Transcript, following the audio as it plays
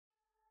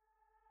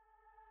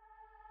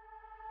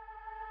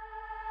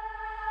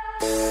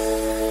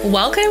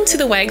Welcome to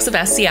the Wags of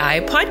SCI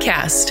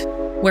podcast,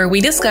 where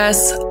we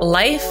discuss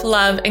life,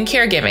 love, and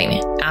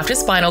caregiving after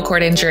spinal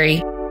cord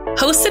injury,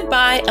 hosted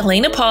by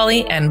Elena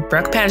Polly and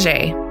Brooke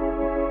Paget.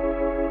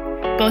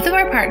 Both of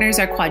our partners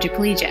are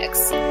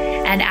quadriplegics,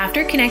 and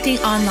after connecting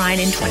online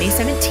in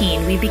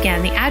 2017, we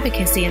began the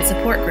advocacy and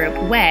support group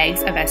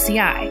WAGS of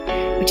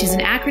SCI, which is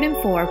an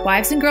acronym for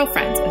Wives and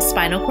Girlfriends of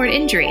Spinal Cord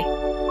Injury.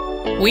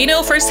 We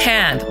know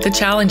firsthand the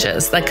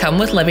challenges that come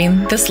with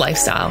living this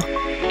lifestyle,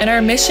 and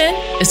our mission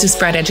is to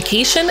spread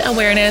education,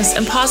 awareness,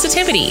 and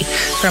positivity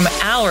from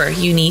our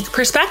unique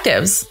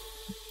perspectives.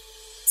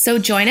 So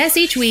join us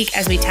each week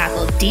as we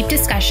tackle deep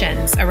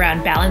discussions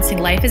around balancing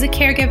life as a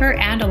caregiver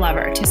and a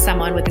lover to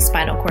someone with a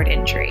spinal cord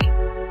injury.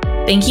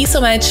 Thank you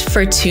so much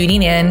for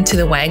tuning in to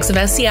the Wags of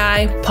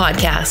SCI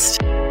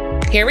podcast.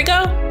 Here we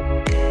go.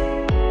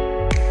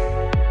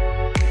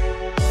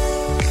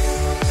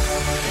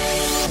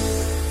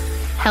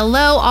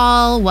 Hello,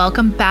 all.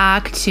 Welcome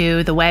back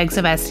to the Wags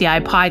of SCI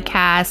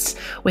podcast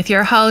with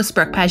your hosts,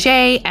 Brooke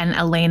Paget and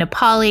Elena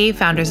Polly,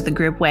 founders of the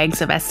group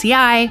Wags of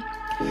SCI.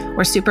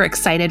 We're super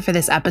excited for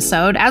this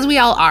episode, as we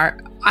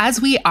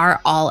are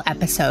all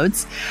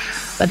episodes.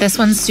 But this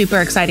one's super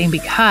exciting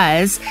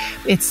because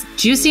it's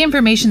juicy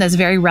information that's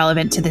very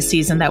relevant to the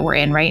season that we're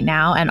in right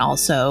now and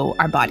also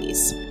our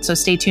bodies. So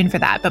stay tuned for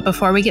that. But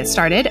before we get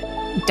started,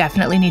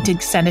 definitely need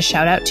to send a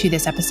shout out to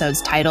this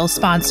episode's title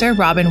sponsor,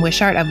 Robin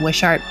Wishart of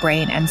Wishart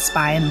Brain and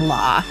Spine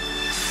Law.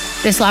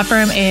 This law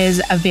firm is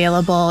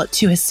available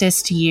to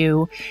assist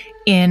you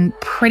in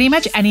pretty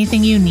much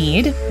anything you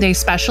need. They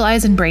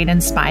specialize in brain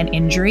and spine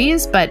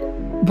injuries, but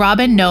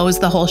Robin knows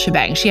the whole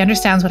shebang. She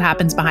understands what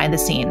happens behind the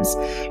scenes.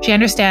 She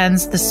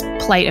understands the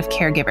plight of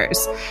caregivers.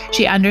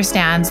 She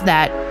understands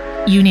that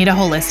you need a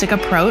holistic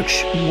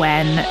approach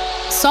when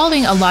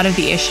solving a lot of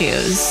the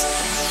issues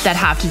that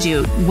have to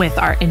do with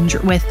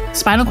with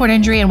spinal cord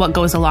injury and what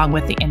goes along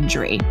with the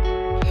injury,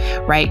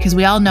 right? Because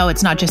we all know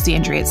it's not just the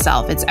injury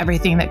itself. It's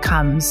everything that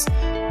comes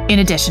in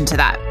addition to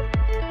that.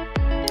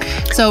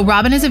 So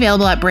Robin is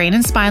available at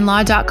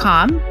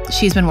brainandspinelaw.com.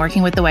 She's been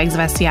working with the Wags of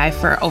SCI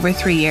for over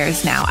 3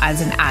 years now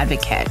as an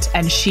advocate,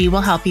 and she will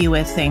help you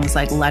with things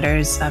like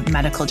letters of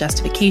medical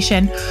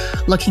justification,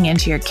 looking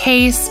into your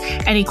case,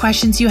 any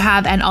questions you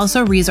have, and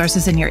also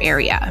resources in your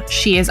area.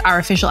 She is our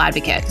official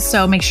advocate.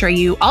 So make sure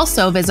you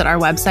also visit our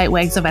website,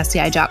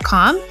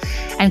 wagsofsci.com,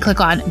 and click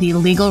on the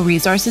Legal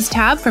Resources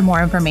tab for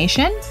more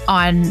information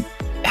on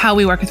how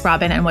we work with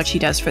Robin and what she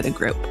does for the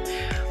group.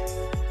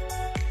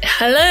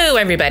 Hello,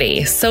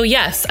 everybody. So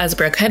yes, as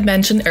Brooke had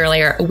mentioned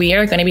earlier, we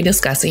are going to be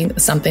discussing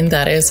something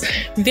that is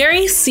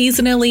very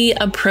seasonally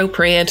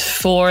appropriate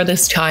for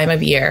this time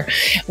of year.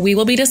 We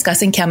will be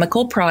discussing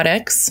chemical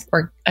products,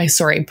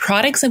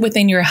 products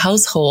within your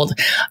household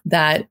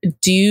that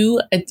do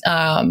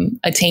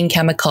attain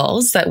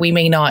chemicals that we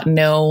may not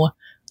know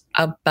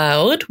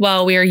about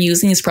while we are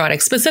using these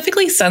products,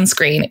 specifically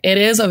sunscreen. It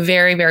is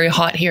very, very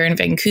hot here in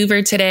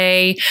Vancouver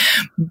today.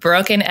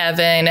 Brooke and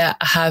Evan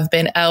have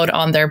been out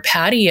on their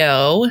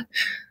patio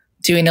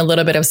doing a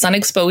little bit of sun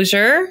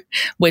exposure,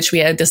 which we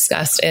had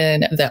discussed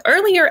in the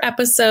earlier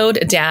episode.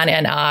 Dan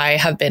and I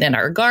have been in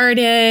our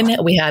garden.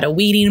 We had a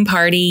weeding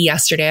party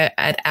yesterday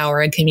at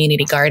our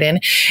community garden.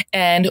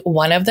 And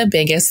one of the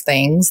biggest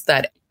things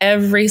that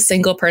every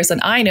single person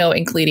I know,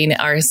 including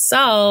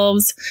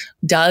ourselves,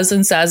 does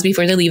and says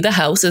before they leave the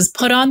house is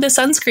put on the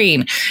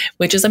sunscreen,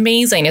 which is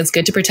amazing. It's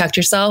good to protect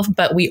yourself,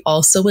 but we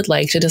also would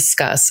like to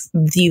discuss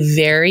the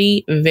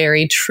very,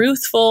 very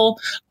truthful,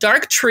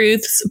 dark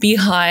truths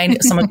behind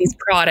some of these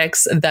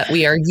products that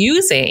we are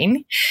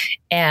using.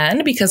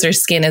 And because our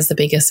skin is the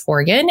biggest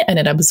organ and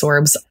it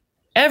absorbs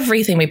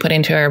everything we put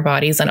into our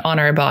bodies and on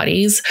our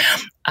bodies,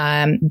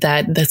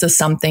 that this is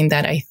something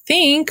that I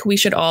think we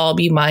should all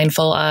be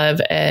mindful of.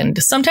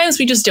 And sometimes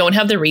we just don't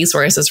have the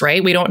resources,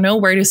 right? We don't know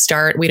where to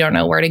start. We don't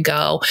know where to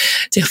go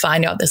to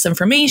find out this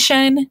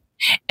information.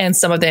 And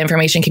some of the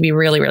information can be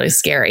really, really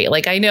scary.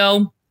 Like I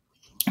know,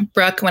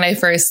 Brooke, when I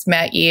first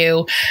met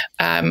you,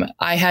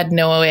 I had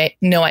no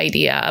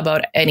idea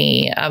about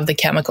any of the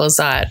chemicals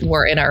that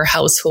were in our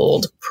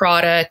household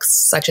products,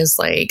 such as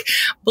like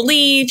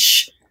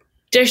bleach,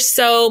 dish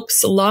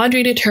soaps,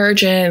 laundry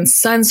detergent,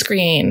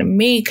 sunscreen,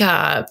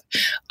 makeup,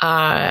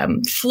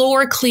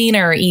 floor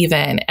cleaner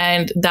even.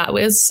 And that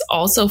was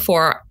also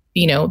for,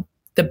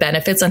 the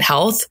benefits and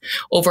health,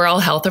 overall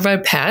health of our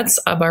pets,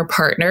 of our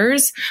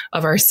partners,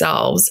 of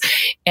ourselves.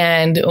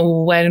 And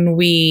when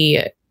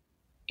we,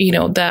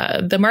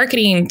 the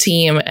marketing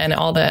team and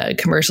all the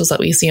commercials that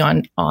we see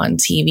on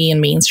TV and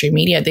mainstream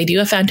media, they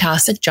do a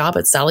fantastic job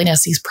at selling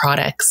us these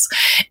products.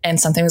 And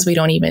sometimes we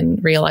don't even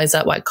realize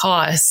at what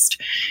cost.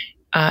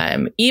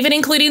 Even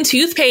including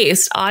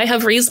toothpaste. I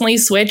have recently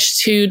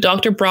switched to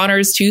Dr.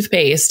 Bronner's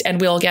toothpaste, and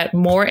we'll get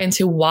more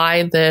into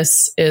why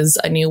this is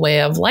a new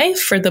way of life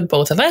for the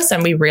both of us.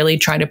 And we really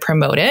try to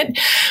promote it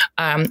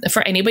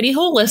for anybody who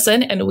will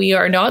listen. And we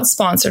are not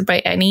sponsored by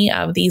any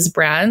of these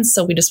brands.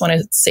 So we just want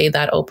to say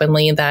that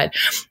openly, that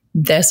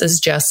this is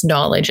just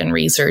knowledge and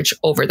research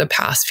over the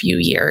past few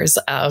years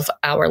of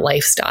our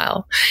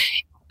lifestyle.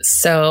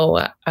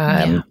 So,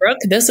 Brooke,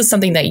 this is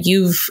something that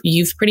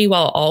you've pretty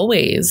well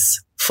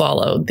always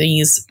followed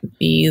these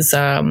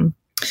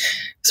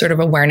sort of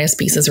awareness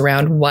pieces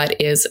around what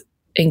is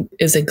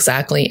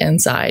exactly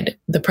inside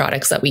the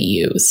products that we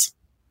use.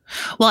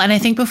 Well, and I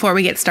think before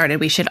we get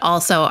started,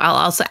 I'll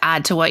also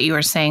add to what you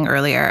were saying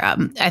earlier.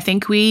 I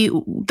think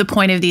the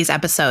point of these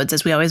episodes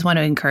is we always want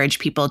to encourage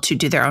people to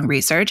do their own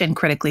research and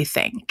critically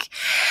think.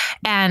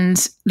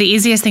 And the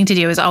easiest thing to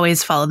do is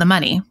always follow the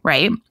money,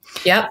 right?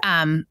 Yep.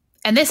 And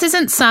this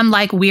isn't some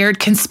like weird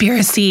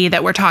conspiracy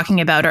that we're talking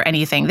about or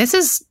anything. This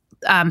is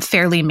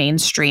fairly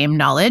mainstream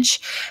knowledge.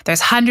 There's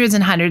hundreds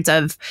and hundreds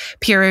of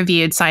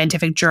peer-reviewed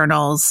scientific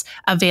journals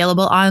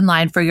available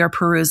online for your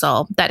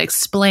perusal that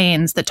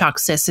explains the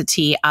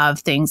toxicity of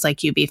things like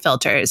UV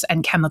filters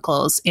and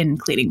chemicals in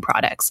cleaning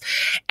products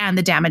and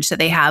the damage that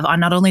they have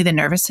on not only the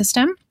nervous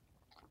system,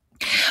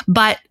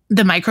 but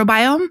the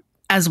microbiome,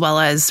 as well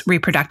as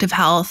reproductive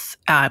health,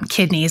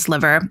 kidneys,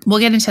 liver. We'll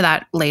get into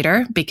that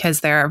later because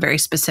there are very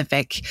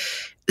specific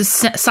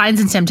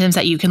signs and symptoms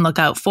that you can look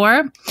out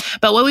for.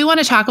 But what we want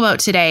to talk about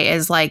today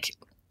is like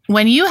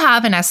when you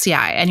have an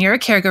STI and you're a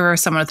caregiver of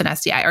someone with an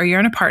STI, or you're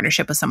in a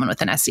partnership with someone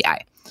with an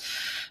STI,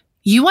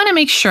 you want to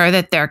make sure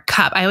that their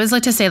cup, I always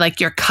like to say like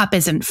your cup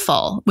isn't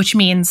full, which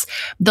means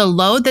the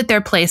load that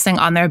they're placing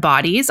on their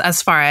bodies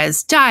as far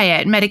as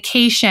diet,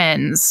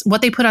 medications,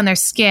 what they put on their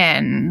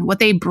skin, what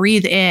they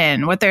breathe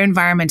in, what their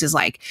environment is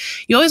like.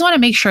 You always want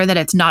to make sure that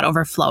it's not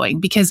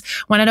overflowing, because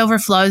when it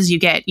overflows, you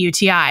get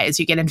UTIs,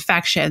 you get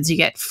infections, you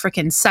get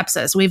freaking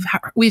sepsis.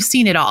 We've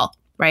seen it all.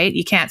 Right?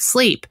 You can't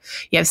sleep.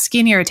 You have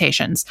skin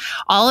irritations.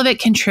 All of it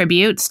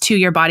contributes to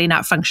your body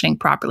not functioning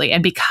properly.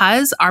 And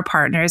because our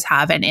partners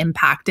have an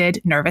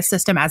impacted nervous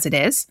system as it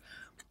is,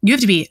 you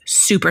have to be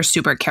super,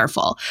 super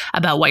careful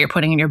about what you're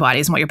putting in your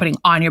bodies and what you're putting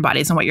on your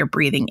bodies and what you're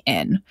breathing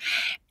in.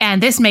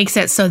 And this makes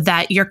it so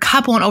that your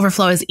cup won't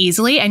overflow as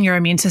easily and your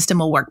immune system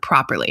will work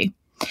properly.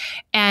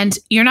 And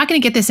you're not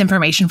going to get this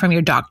information from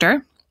your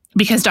doctor,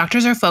 because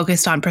doctors are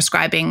focused on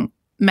prescribing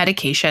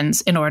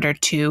medications in order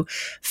to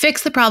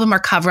fix the problem or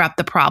cover up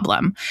the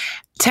problem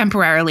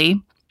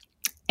temporarily.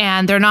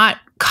 And they're not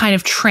kind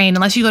of trained,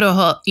 unless you go to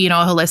a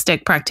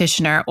holistic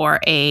practitioner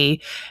or a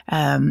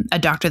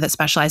doctor that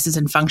specializes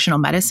in functional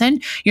medicine,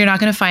 you're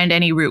not going to find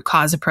any root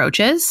cause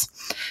approaches.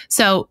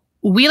 So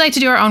we like to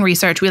do our own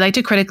research. We like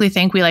to critically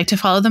think. We like to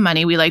follow the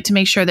money. We like to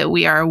make sure that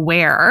we are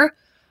aware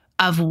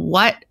of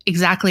what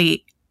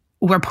exactly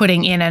we're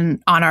putting in and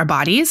on our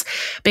bodies,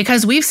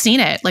 because we've seen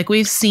it. Like,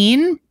 we've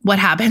seen what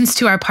happens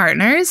to our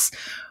partners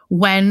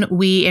when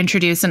we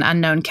introduce an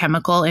unknown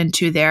chemical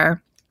into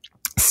their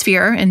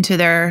sphere, into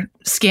their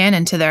skin,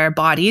 into their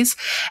bodies,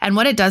 and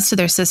what it does to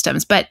their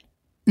systems. But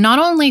not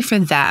only for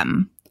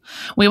them,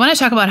 we want to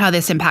talk about how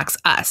this impacts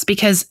us,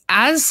 because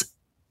as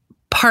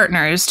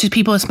partners to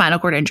people with spinal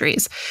cord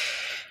injuries,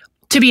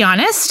 to be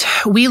honest,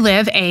 we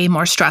live a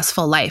more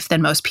stressful life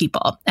than most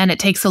people, and it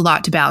takes a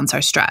lot to balance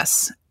our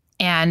stress.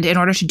 And in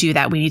order to do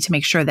that, we need to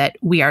make sure that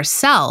we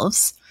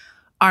ourselves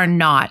are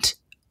not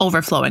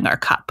overflowing our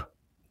cup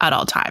at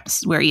all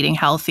times. We're eating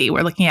healthy.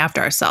 We're looking after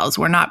ourselves.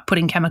 We're not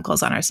putting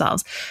chemicals on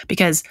ourselves,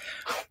 because,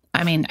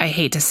 I mean, I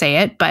hate to say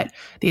it, but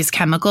these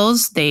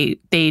chemicals, they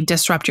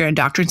disrupt your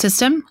endocrine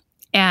system,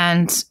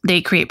 and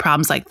they create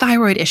problems like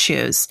thyroid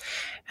issues,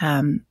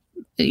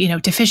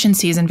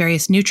 deficiencies in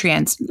various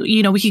nutrients.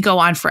 We could go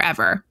on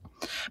forever,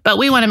 but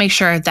we want to make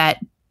sure that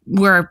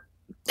we're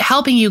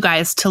helping you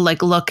guys to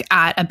look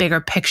at a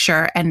bigger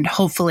picture and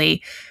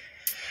hopefully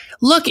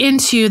look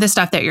into the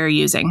stuff that you're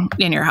using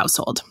in your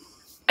household.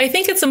 I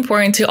think it's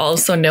important to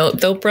also note,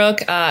 though,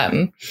 Brooke,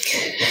 kind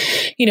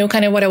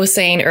of what I was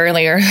saying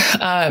earlier,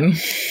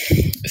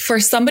 for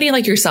somebody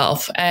like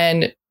yourself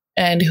and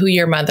who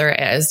your mother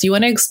is, do you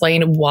want to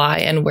explain why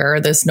and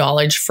where this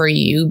knowledge for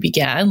you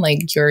began,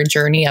 like your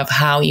journey of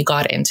how you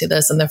got into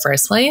this in the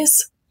first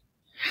place?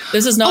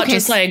 This is not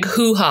just like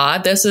hoo-ha.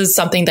 This is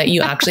something that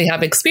you actually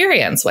have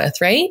experience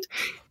with, right?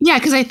 Yeah,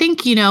 because I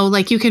think,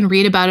 you can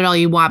read about it all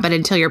you want, but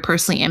until you're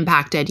personally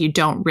impacted, you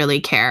don't really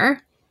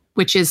care,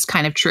 which is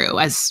kind of true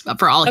as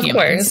for all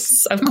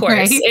humans. Of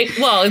course. Right?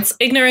 It's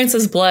ignorance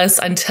is bliss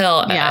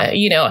until, I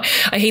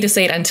hate to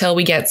say it, until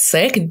we get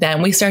sick.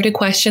 Then we start to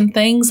question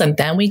things, and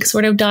then we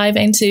sort of dive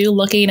into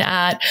looking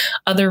at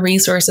other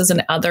resources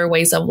and other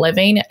ways of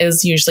living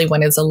is usually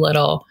when it's a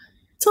little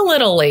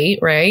late,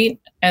 right?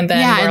 And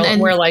then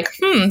we're like,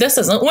 this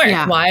doesn't work.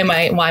 Yeah. Why am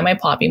I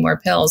popping more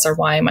pills, or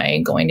why am I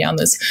going down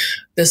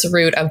this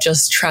route of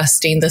just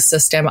trusting the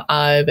system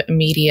of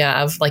media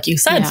of, like you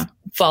said,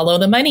 follow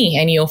the money,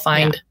 and you'll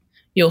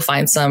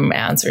find some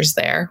answers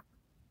there.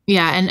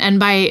 Yeah.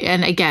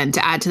 And again,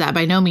 to add to that,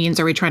 by no means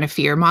are we trying to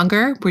fear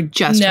monger. We're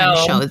just trying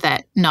to show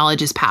that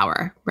knowledge is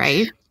power,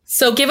 right?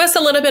 So give us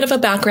a little bit of a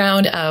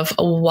background of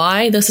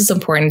why this is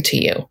important to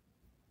you.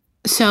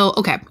 So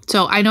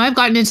I know I've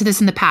gotten into this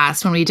in the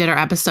past when we did our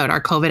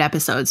COVID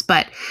episodes,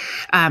 but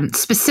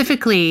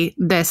specifically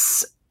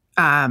this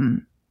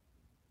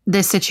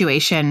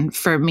situation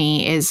for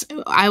me is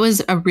I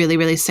was a really,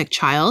 really sick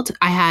child.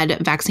 I had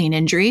vaccine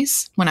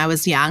injuries when I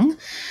was young.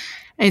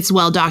 It's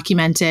well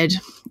documented.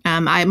 All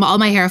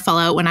my hair fell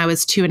out when I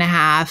was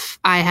 2.5.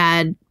 I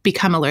had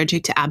become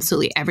allergic to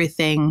absolutely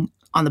everything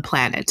on the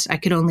planet. I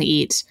could only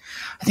eat,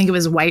 I think it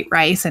was white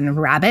rice and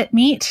rabbit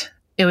meat.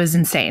 It was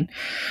insane.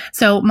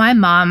 So my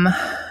mom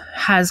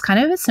has kind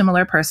of a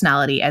similar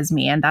personality as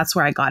me, and that's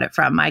where I got it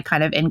from, my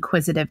kind of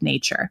inquisitive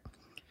nature.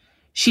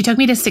 She took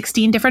me to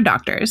 16 different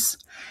doctors,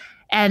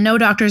 and no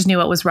doctors knew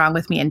what was wrong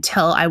with me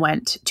until I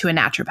went to a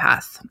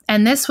naturopath.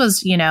 And this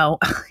was,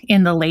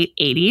 in the late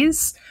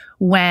 80s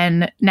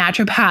when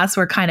naturopaths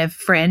were kind of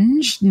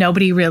fringe.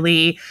 Nobody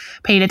really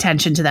paid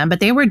attention to them, but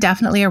they were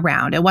definitely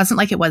around. It wasn't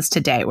like it was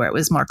today where it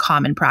was more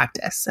common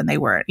practice, and they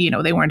weren't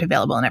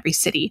available in every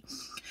city.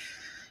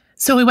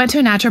 So we went to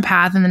a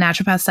naturopath, and the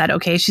naturopath said,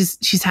 okay,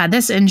 she's had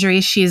this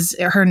injury.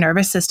 Her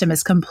nervous system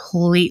is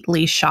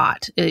completely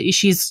shot.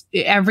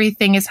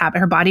 Everything is happening.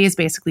 Her body is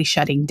basically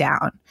shutting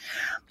down.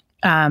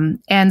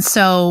 And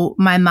so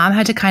my mom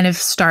had to kind of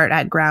start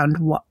at ground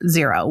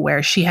zero,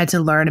 where she had to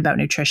learn about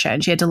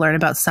nutrition. She had to learn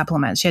about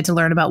supplements. She had to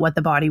learn about what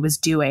the body was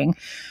doing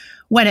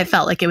when it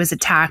felt like it was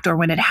attacked or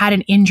when it had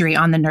an injury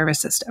on the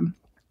nervous system.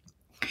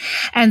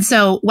 And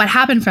so what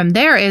happened from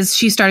there is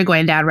she started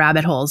going down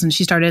rabbit holes, and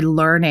she started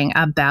learning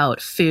about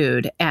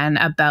food and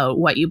about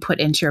what you put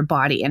into your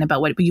body and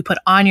about what you put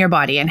on your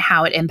body and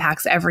how it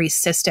impacts every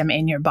system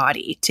in your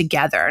body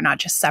together, not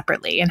just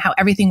separately, and how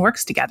everything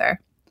works together.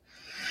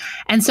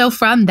 And so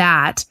from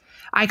that,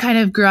 I kind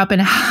of grew up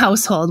in a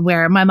household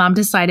where my mom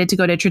decided to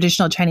go to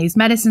traditional Chinese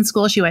medicine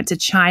school. She went to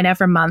China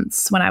for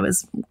months when I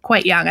was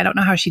quite young. I don't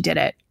know how she did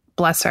it.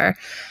 Bless her.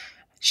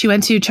 She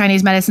went to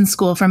Chinese medicine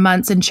school for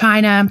months in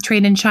China,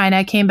 trained in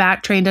China, came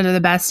back, trained under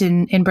the best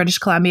in British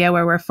Columbia,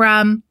 where we're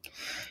from.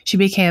 She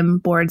became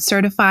board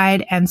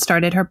certified and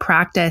started her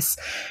practice,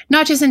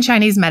 not just in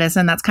Chinese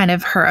medicine, that's kind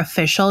of her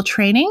official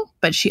training,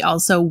 but she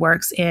also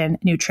works in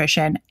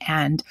nutrition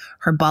and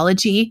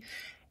herbology,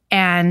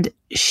 and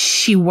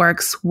she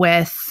works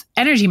with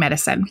energy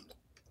medicine.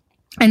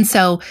 And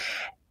so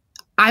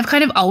I've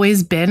kind of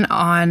always been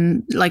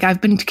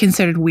I've been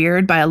considered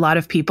weird by a lot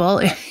of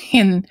people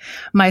in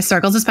my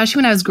circles, especially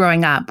when I was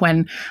growing up,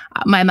 when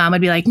my mom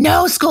would be like,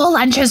 no school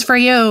lunches for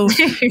you.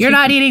 You're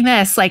not eating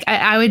this. Like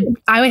I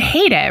would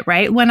hate it,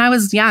 right? When I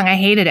was young, I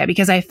hated it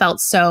because I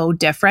felt so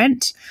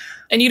different.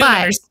 And you don't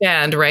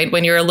understand, right?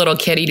 When you're a little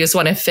kid, you just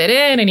want to fit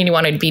in and you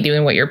want to be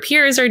doing what your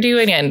peers are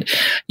doing. And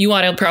you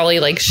want to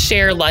probably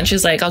share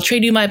lunches. Like, I'll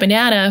trade you my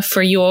banana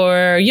for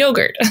your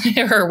yogurt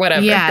or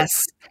whatever.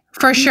 Yes.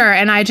 For sure.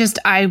 And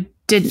I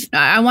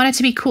wanted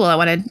to be cool. I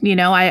wanted,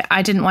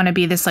 I didn't want to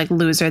be this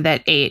loser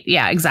that ate,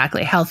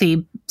 exactly,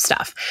 healthy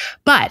stuff.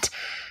 But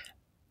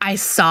I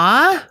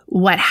saw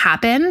what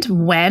happened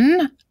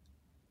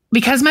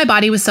because my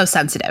body was so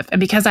sensitive, and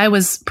because I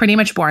was pretty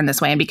much born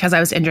this way, and because I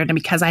was injured, and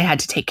because I had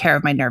to take care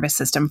of my nervous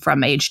system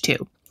from age 2.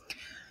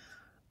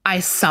 I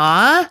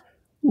saw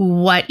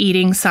what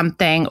eating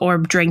something or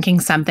drinking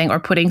something or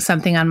putting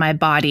something on my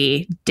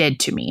body did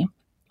to me.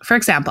 For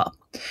example,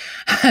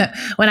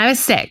 when I was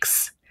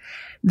 6,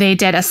 they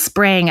did a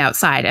spraying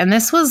outside. And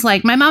this was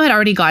my mom had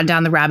already gone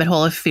down the rabbit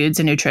hole of foods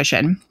and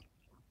nutrition,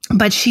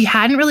 but she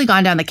hadn't really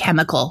gone down the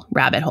chemical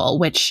rabbit hole,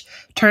 which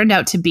turned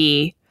out to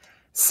be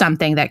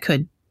something that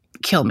could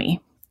kill me.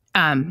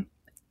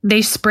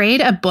 They sprayed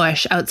a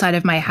bush outside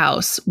of my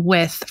house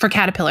for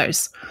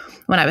caterpillars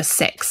when I was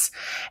 6.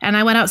 And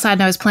I went outside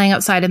and I was playing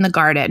outside in the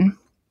garden,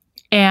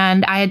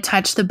 and I had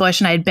touched the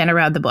bush and I had been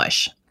around the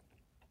bush.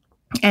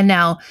 And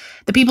now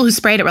the people who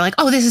sprayed it were like,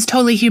 oh, this is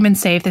totally human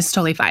safe. This is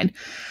totally fine.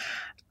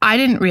 I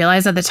didn't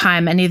realize at the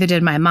time, and neither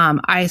did my mom.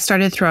 I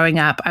started throwing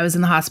up. I was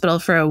in the hospital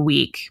for a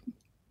week.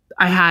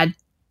 I had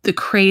the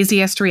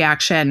craziest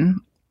reaction.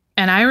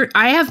 And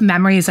I have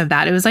memories of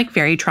that. It was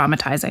very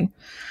traumatizing.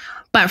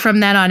 But from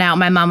then on out,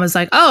 my mom was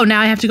like, oh,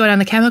 now I have to go down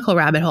the chemical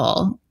rabbit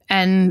hole.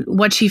 And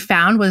what she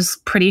found was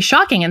pretty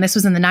shocking. And this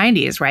was in the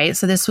 90s, right?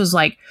 So this was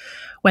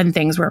when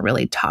things weren't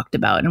really talked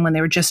about, and when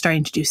they were just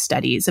starting to do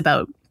studies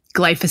about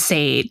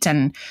glyphosate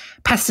and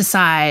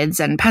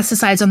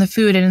pesticides on the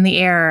food and in the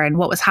air and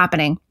what was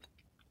happening.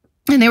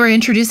 And they were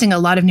introducing a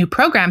lot of new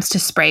programs to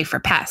spray for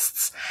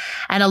pests.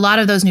 And a lot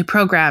of those new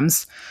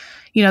programs,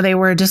 they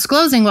were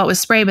disclosing what was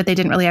sprayed, but they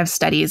didn't really have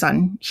studies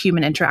on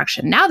human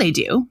interaction. Now they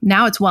do.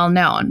 Now it's well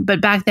known.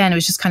 But back then it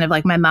was just kind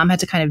of my mom had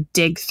to kind of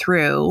dig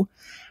through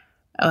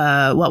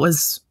what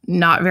was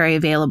not very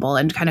available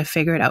and kind of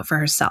figure it out for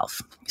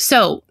herself.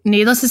 So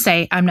needless to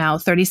say, I'm now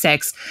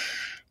 36.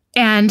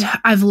 And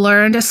I've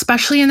learned,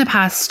 especially in the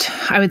past,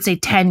 I would say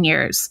 10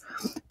 years,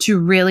 to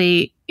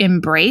really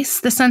embrace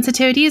the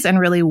sensitivities and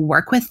really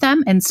work with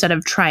them instead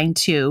of trying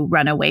to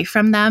run away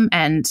from them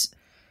and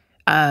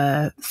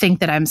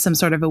think that I'm some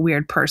sort of a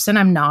weird person.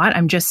 I'm not.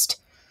 I'm just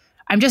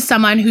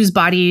someone whose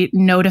body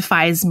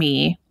notifies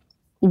me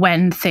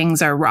when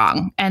things are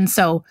wrong. And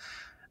so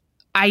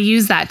I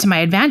use that to my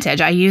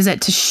advantage. I use it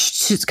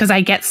because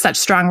I get such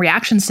strong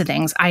reactions to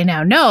things. I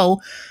now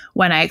know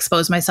when I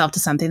expose myself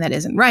to something that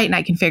isn't right, and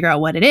I can figure out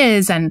what it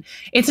is. And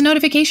it's a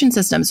notification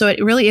system. So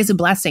it really is a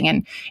blessing.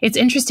 And it's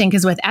interesting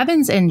because with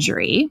Evan's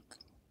injury,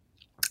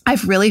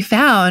 I've really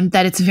found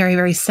that it's very,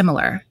 very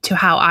similar to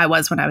how I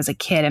was when I was a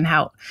kid and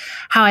how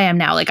I am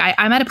now. Like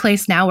I'm at a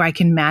place now where I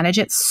can manage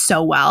it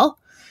so well.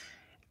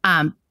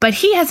 But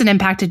he has an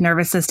impacted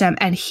nervous system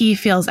and he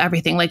feels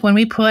everything. Like when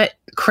we put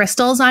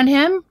crystals on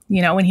him,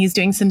 when he's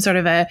doing some sort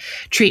of a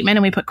treatment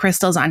and we put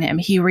crystals on him,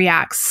 he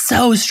reacts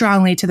so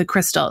strongly to the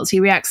crystals. He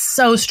reacts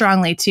so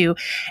strongly to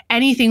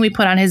anything we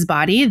put on his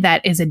body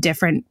that is a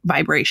different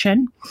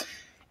vibration.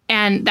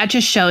 And that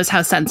just shows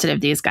how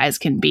sensitive these guys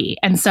can be.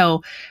 And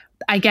so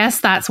I guess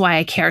that's why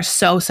I care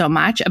so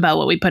much about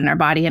what we put in our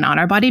body and on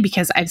our body,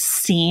 because I've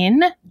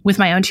seen with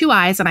my own 2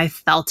 eyes and I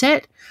felt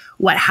it,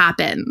 what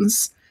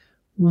happens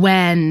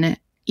when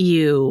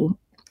you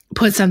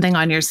put something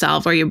on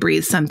yourself or you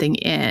breathe something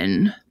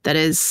in that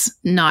is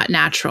not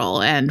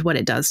natural, and what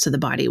it does to the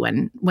body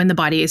when the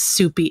body is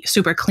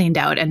super cleaned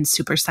out and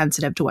super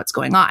sensitive to what's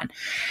going on.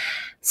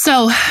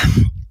 So,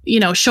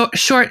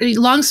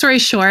 long story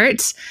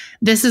short,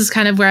 this is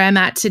kind of where I'm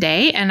at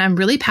today. And I'm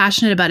really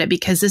passionate about it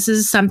because this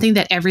is something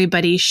that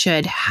everybody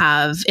should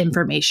have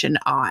information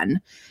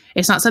on.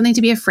 It's not something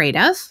to be afraid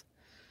of.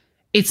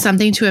 It's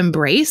something to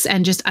embrace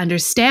and just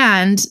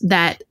understand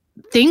that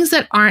things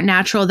that aren't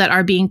natural, that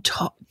are being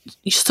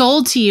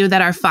sold to you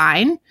that are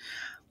fine,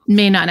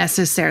 may not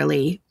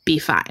necessarily be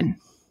fine.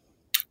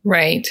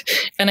 Right.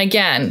 And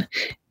again,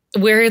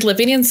 we're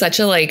living in such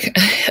a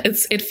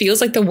it feels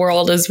like the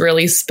world is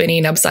really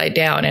spinning upside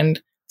down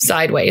and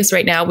sideways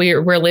right now.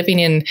 We're living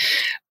in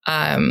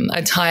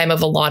a time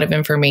of a lot of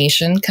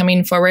information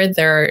coming forward.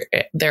 There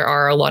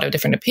are a lot of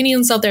different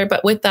opinions out there,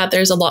 but with that,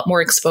 there's a lot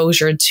more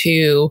exposure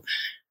to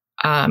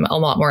a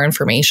lot more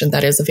information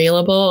that is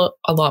available,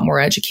 a lot more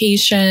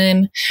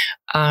education,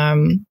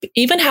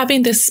 even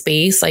having this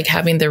space, like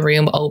having the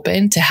room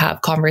open to have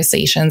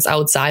conversations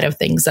outside of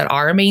things that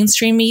are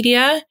mainstream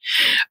media.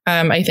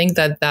 I think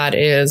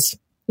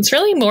it's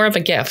really more of a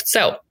gift.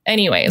 So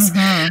anyways,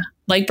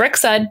 like Brooke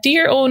said, do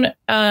your own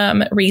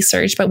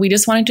research, but we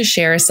just wanted to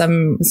share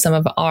some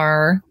of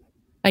our,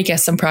 I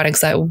guess, some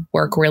products that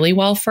work really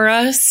well for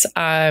us.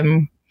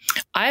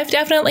 I've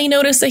definitely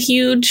noticed a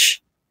huge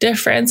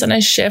difference and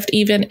a shift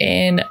even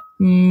in,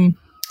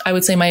 I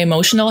would say, my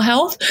emotional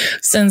health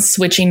since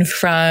switching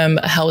from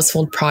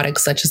household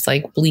products such as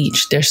like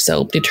bleach, dish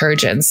soap,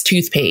 detergents,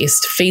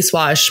 toothpaste, face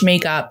wash,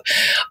 makeup,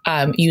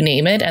 you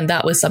name it. And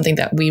that was something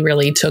that we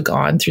really took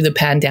on through the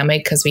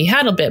pandemic because we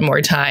had a bit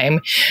more time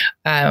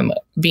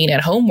being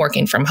at home,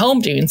 working from home,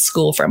 doing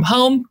school from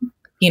home.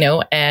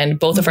 And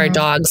both of our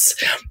dogs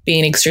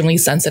being extremely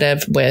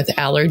sensitive with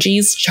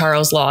allergies.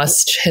 Charles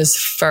lost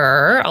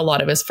a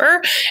lot of his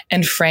fur,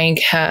 and Frank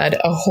had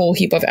a whole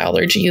heap of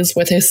allergies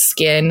with his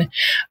skin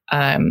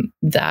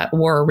that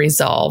were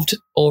resolved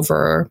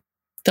over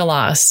the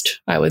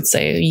last, I would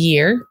say,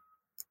 year.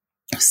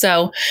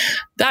 So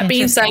that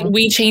being said,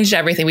 we changed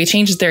everything. We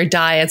changed their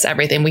diets,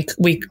 everything.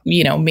 We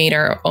made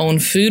our own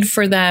food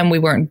for them. We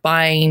weren't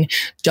buying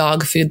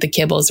dog food, the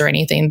kibbles or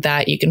anything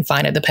that you can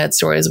find at the pet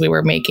stores. We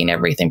were making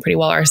everything pretty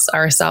well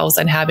ourselves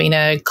and having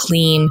a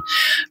clean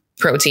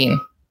protein.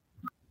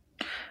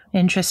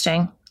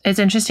 Interesting. It's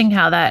interesting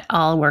how that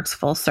all works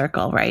full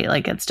circle, right?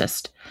 Like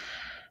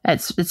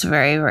it's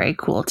very, very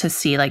cool to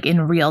see like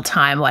in real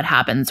time what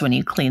happens when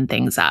you clean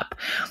things up.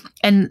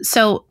 And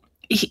so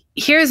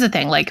here's the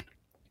thing, like,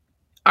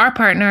 our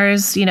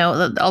partners,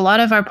 a lot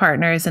of our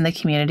partners in the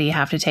community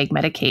have to take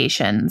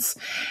medications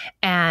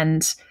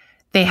and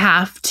they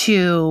have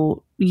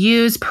to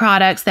use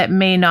products that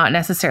may not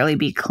necessarily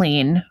be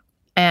clean.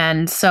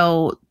 And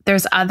so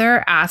there's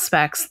other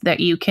aspects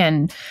that you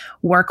can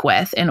work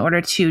with in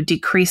order to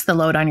decrease the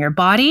load on your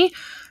body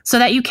so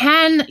that you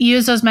can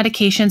use those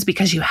medications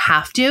because you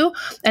have to.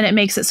 And it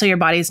makes it so your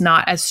body's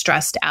not as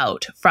stressed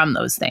out from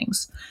those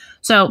things.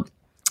 So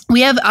we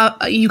have,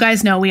 you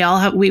guys know, we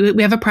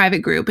have a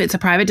private group. It's a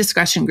private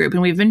discussion group.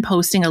 And we've been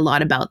posting a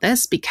lot about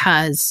this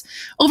because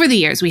over the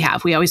years we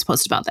always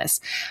post about this.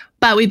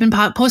 But we've been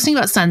posting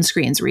about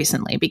sunscreens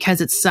recently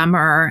because it's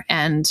summer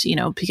and,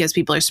 because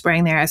people are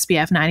spraying their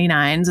SPF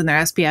 99s and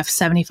their SPF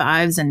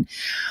 75s and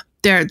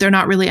they're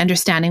not really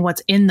understanding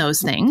what's in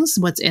those things,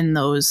 what's in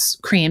those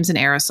creams and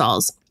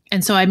aerosols.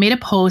 And so I made a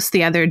post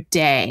the other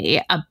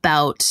day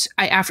about,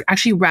 I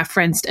actually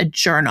referenced a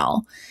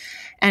journal.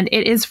 And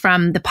it is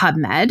from the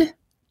PubMed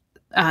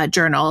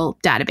journal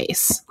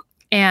database.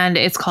 And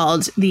it's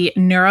called The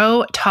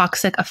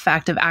Neurotoxic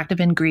Effect of Active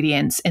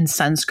Ingredients in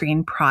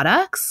Sunscreen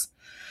Products.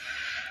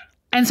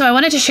 And so I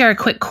wanted to share a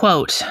quick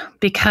quote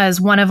because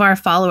one of our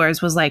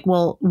followers was like,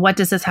 well, what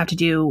does this have to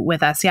do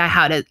with SCI?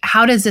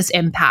 How does this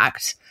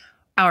impact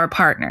our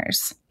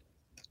partners?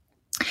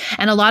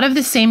 And a lot of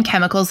the same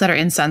chemicals that are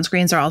in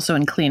sunscreens are also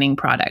in cleaning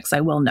products, I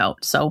will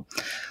note. So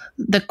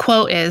the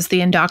quote is,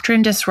 the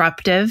endocrine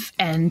disruptive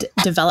and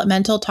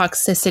developmental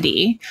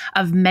toxicity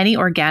of many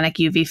organic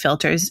UV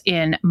filters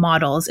in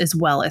models is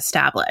well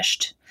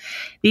established.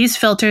 These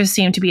filters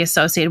seem to be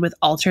associated with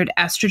altered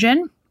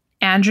estrogen,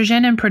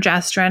 androgen, and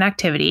progesterone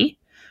activity,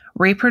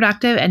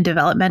 reproductive and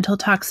developmental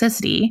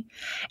toxicity,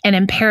 and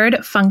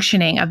impaired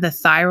functioning of the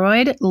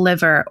thyroid,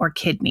 liver, or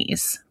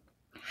kidneys.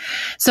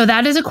 So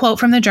that is a quote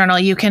from the journal.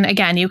 You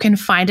can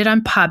find it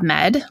on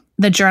PubMed.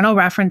 The journal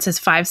reference is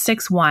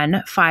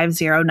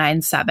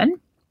 5615097.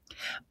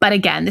 But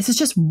again, this is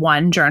just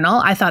one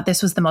journal. I thought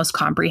this was the most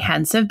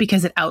comprehensive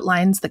because it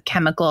outlines the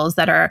chemicals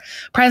that are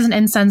present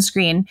in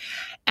sunscreen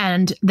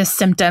and the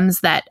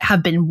symptoms that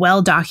have been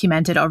well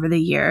documented over the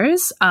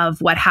years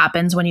of what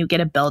happens when you get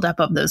a buildup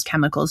of those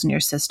chemicals in your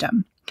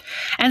system.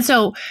 And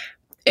so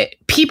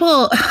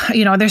people,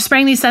 they're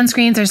spraying these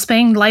sunscreens, they're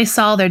spraying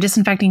Lysol, they're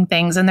disinfecting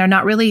things, and they're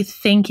not really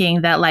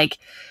thinking that, like,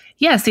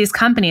 yes, these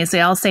companies, they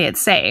all say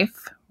it's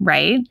safe,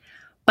 right?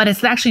 But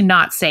it's actually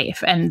not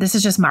safe. And this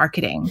is just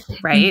marketing,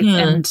 right?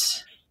 And,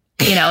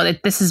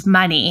 this is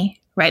money,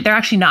 right? They're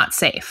actually not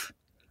safe.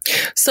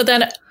 So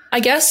then I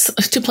guess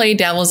to play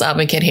devil's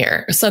advocate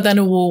here. So then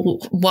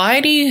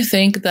why do you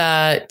think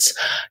that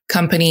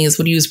companies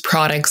would use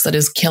products that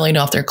is killing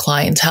off their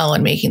clientele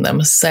and making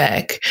them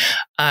sick,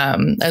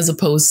 as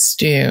opposed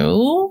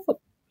to,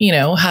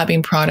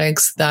 having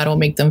products that will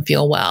make them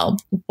feel well?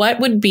 What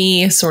would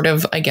be sort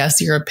of, I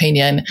guess, your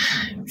opinion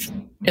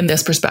in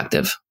this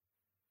perspective?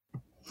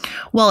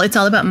 Well, it's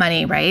all about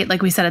money, right?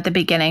 Like we said at the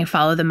beginning,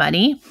 follow the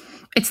money.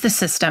 It's the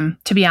system,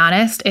 to be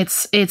honest.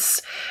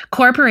 It's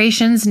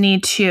corporations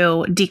need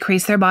to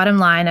decrease their bottom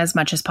line as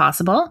much as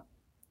possible.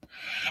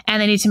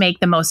 And they need to make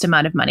the most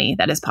amount of money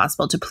that is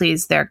possible to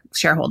please their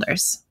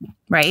shareholders,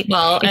 right?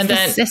 Well, it's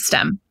the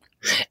system.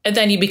 And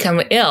then you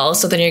become ill.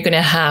 So then you're going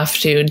to have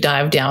to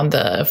dive down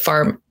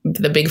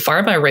the big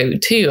pharma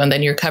route too. And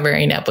then you're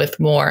covering up with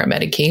more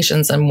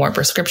medications and more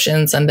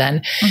prescriptions. And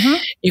then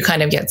you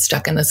kind of get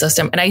stuck in the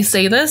system. And I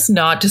say this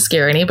not to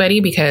scare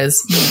anybody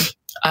because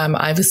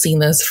I've seen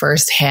this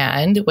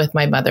firsthand with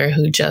my mother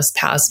who just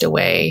passed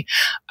away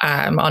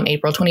on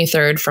April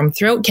 23rd from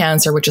throat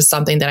cancer, which is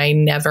something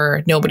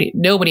that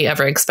nobody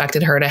ever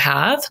expected her to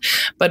have.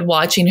 But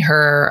watching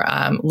her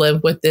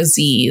live with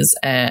disease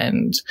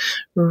and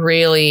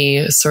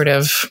really sort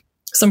of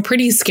some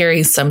pretty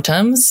scary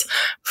symptoms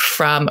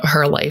from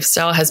her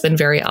lifestyle has been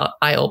very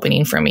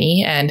eye-opening for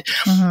me. And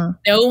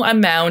no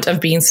amount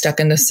of being stuck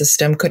in the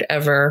system could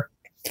ever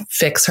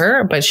fix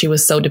her, but she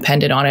was so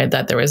dependent on it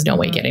that there was no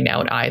way getting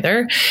out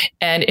either.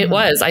 And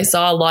I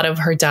saw a lot of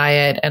her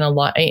diet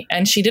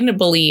and she didn't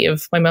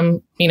believe, my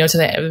mom, to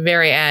the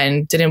very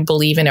end, didn't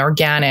believe in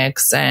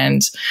organics,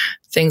 and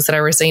things that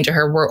I was saying to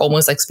her were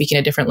almost like speaking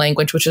a different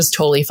language, which was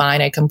totally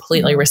fine. I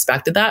completely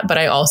respected that. But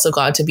I also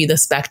got to be the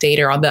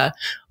spectator on the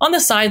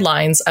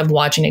sidelines of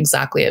watching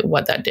exactly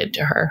what that did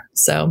to her.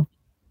 So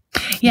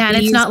yeah. And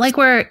it's not like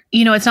we're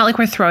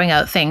throwing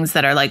out things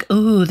that are like,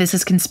 ooh, this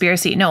is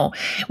conspiracy. No,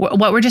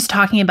 what we're just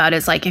talking about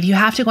is like, if you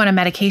have to go on a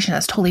medication,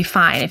 that's totally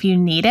fine. If you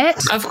need it,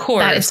 of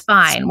course, that is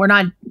fine. We're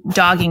not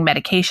dogging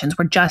medications.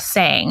 We're just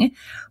saying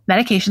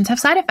medications have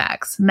side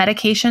effects.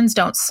 Medications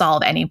don't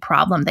solve any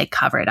problem. They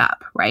cover it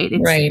up, right?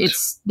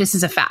 This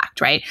is a fact,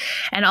 right?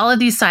 And all of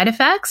these side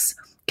effects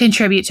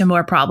contribute to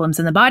more problems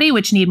in the body,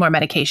 which need more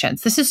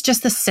medications. This is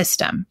just the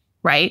system,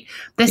 right?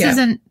 This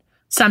isn't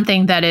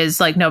something that is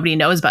like nobody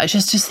knows about. It's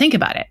just think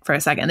about it for a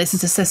second. This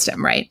is a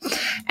system, right?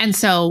 And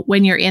so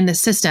when you're in the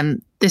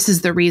system, this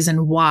is the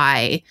reason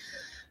why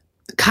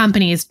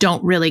companies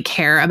don't really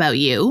care about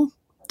you,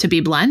 to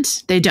be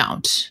blunt. They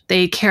don't.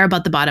 They care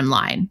about the bottom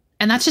line.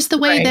 And that's just the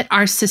way that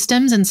our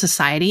systems and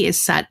society is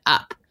set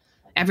up.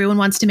 Everyone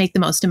wants to make the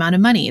most amount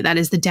of money. That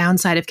is the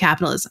downside of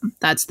capitalism.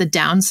 That's the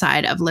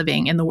downside of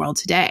living in the world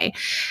today.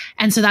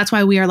 And so that's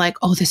why we are like,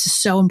 oh, this is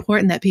so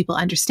important that people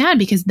understand,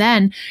 because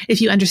then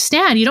if you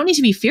understand, you don't need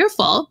to be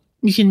fearful.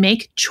 You can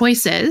make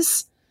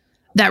choices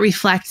that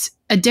reflect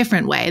a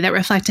different way, that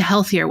reflect a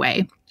healthier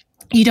way.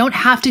 You don't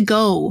have to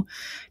go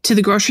to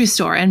the grocery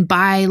store and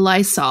buy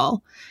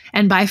Lysol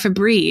and buy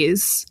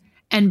Febreze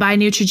and buy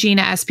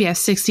Neutrogena SPF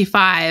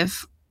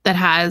 65 that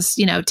has,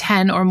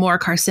 10 or more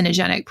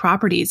carcinogenic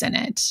properties in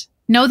it.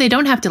 No, they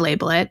don't have to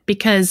label it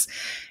because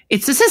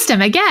it's the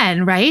system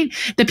again, right?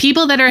 The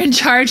people that are in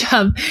charge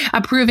of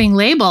approving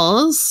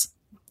labels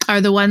are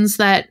the ones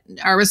that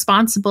are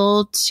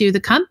responsible to the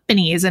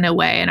companies in a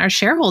way, and our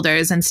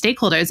shareholders and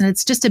stakeholders. And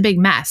it's just a big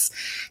mess.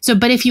 So,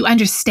 but if you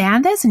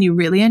understand this and you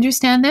really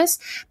understand this,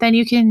 then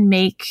you can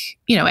make,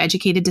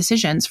 educated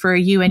decisions for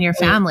you and your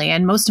family.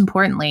 And most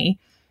importantly,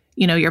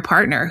 your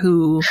partner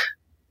who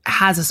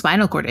has a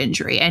spinal cord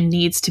injury and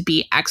needs to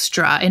be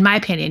extra, in my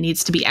opinion,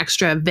 needs to be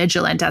extra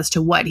vigilant as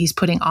to what he's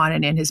putting on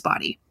and in his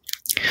body.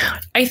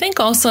 I think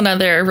also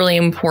another really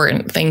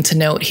important thing to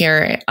note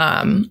here,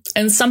 and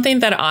something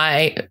that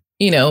I,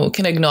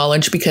 can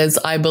acknowledge, because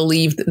I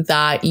believed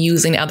that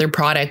using other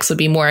products would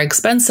be more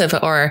expensive,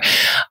 or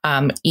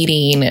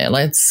eating,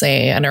 let's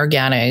say, an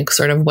organic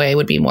sort of way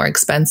would be more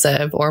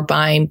expensive, or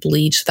buying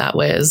bleach that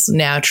was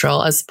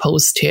natural as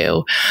opposed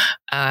to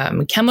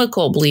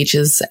chemical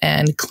bleaches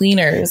and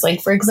cleaners.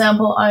 Like, for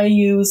example, I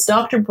use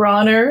Dr.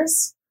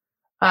 Bronner's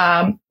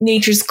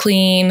Nature's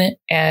Clean,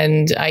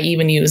 and I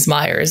even use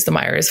the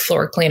Myers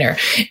floor cleaner.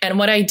 And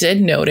what I did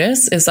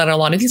notice is that a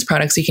lot of these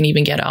products you can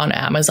even get on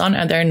Amazon,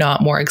 and they're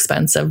not more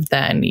expensive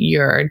than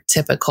your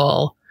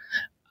typical,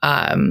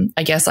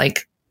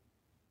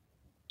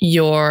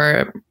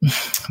 your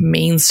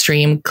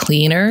mainstream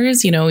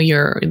cleaners,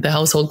 the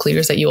household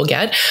cleaners that you will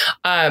get.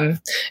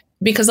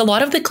 Because a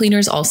lot of the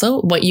cleaners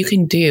also, what you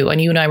can do, and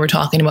you and I were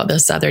talking about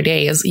this the other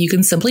day, is you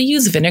can simply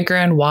use vinegar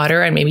and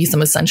water and maybe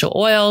some essential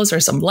oils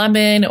or some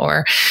lemon,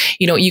 or,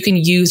 you can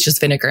use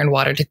just vinegar and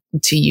water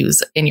to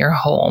use in your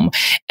home.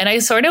 And I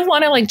sort of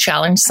want to like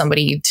challenge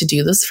somebody to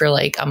do this for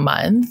like a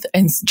month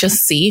and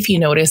just see if you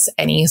notice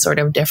any sort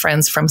of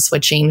difference from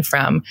switching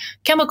from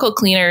chemical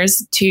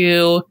cleaners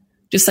to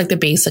just like the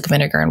basic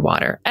vinegar and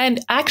water.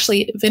 And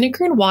actually,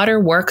 vinegar and water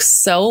works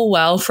so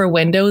well for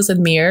windows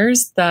and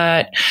mirrors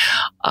that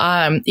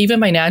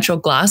even my natural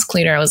glass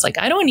cleaner, I was like,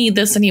 I don't need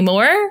this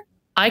anymore.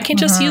 I can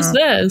just use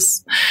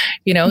this,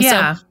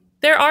 So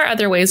there are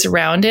other ways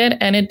around it,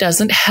 and it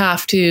doesn't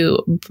have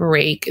to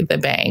break the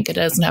bank. It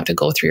doesn't have to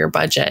go through your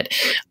budget.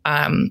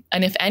 And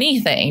if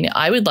anything,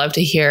 I would love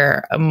to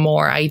hear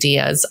more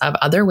ideas of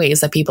other ways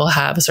that people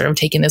have sort of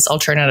taken this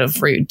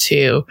alternative route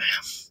to,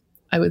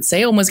 I would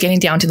say, almost getting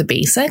down to the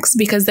basics,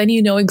 because then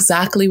you know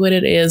exactly what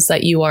it is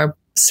that you are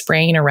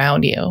spraying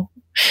around you.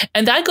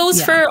 And that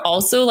goes for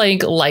also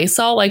like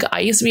Lysol. Like I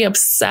used to be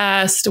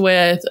obsessed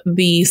with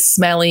the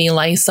smelly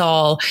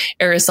Lysol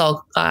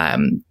aerosol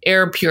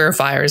air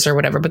purifiers or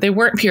whatever, but they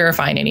weren't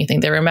purifying anything.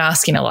 They were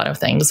masking a lot of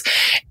things.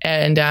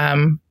 And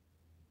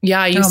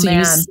I used to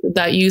use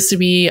that. Used to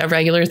be a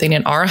regular thing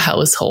in our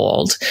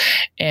household.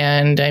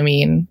 And I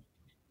mean,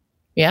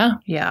 you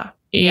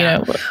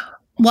know.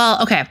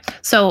 Well, okay.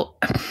 So,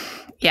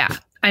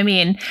 I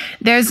mean,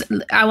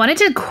 I wanted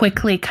to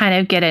quickly kind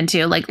of get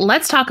into like,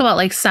 let's talk about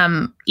like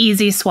some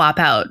easy swap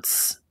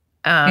outs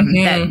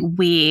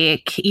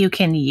that you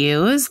can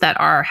use that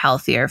are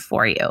healthier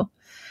for you.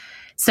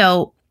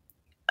 So,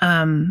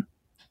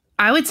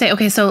 I would say,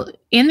 okay, so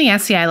in the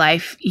SCI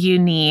life, you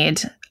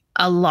need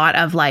a lot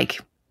of like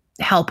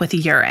help with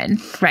urine,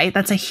 right?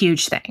 That's a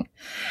huge thing.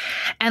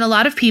 And a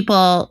lot of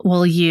people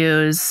will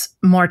use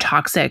more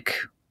toxic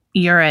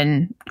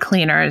urine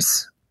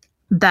cleaners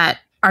that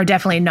are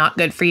definitely not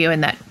good for you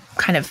and that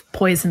kind of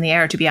poison the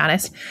air, to be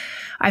honest.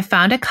 I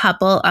found a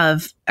couple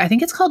of, I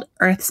think it's called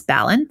Earth's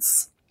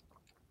Balance.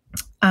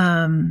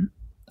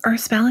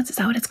 Earth's Balance, is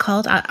that what it's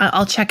called?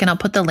 I'll check and I'll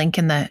put the link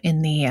in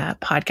the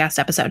podcast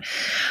episode.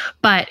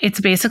 But it's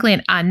basically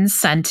an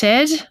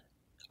unscented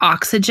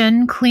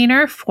oxygen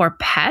cleaner for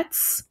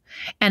pets.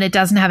 And it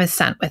doesn't have a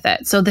scent with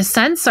it. So the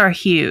scents are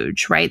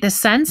huge, right? The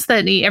scents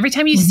that every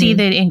time you see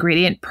the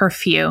ingredient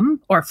perfume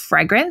or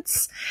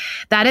fragrance,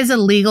 that is a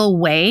legal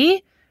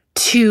way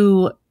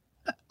to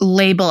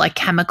label a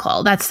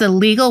chemical. That's the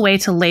legal way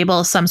to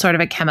label some sort of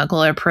a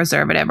chemical or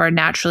preservative or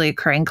naturally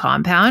occurring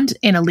compound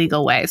in a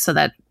legal way so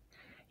that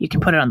you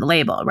can put it on the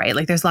label, right?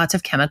 Like there's lots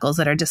of chemicals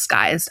that are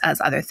disguised as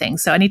other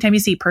things. So anytime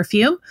you see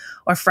perfume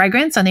or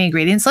fragrance on the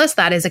ingredients list,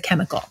 that is a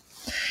chemical.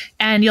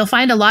 And you'll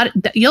find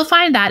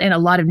that in a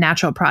lot of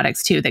natural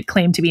products too that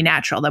claim to be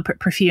natural, the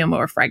perfume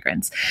or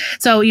fragrance.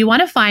 So you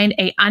want to find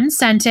a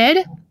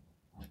unscented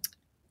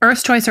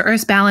Earth's Choice or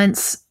Earth's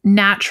Balance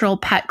natural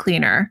pet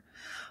cleaner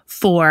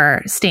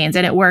for stains.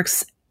 And it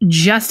works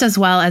just as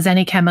well as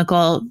any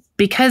chemical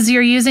because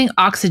you're using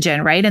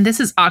oxygen, right? And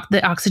this is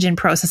the oxygen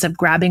process of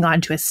grabbing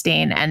onto a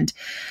stain and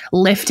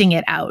lifting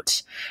it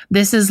out.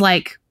 This is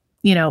like,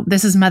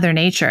 this is Mother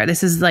Nature.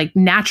 This is like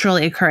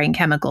naturally occurring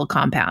chemical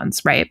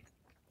compounds, right?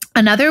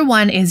 Another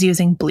one is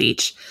using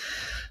bleach.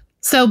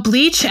 So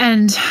bleach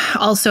and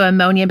also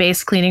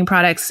ammonia-based cleaning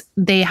products,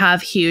 they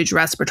have huge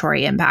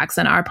respiratory impacts.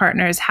 And our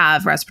partners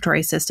have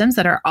respiratory systems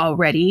that are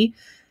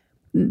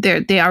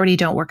they already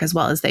don't work as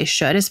well as they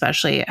should,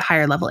 especially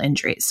higher level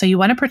injuries. So you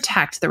want to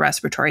protect the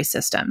respiratory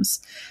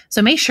systems.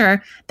 So make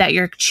sure that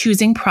you're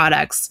choosing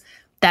products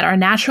that are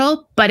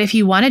natural, but if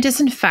you want a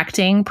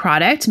disinfecting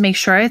product, make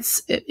sure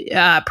it's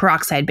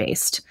peroxide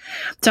based.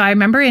 So I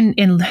remember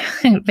in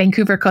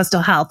Vancouver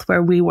Coastal Health,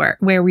 where we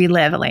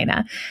live,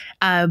 Elena,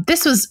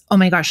 this was, oh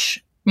my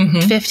gosh,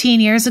 15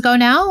 years ago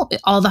now,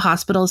 all the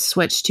hospitals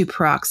switched to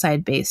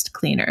peroxide based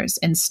cleaners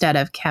instead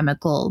of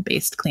chemical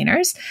based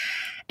cleaners.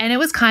 And it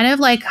was kind of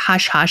like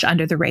hush hush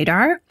under the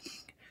radar.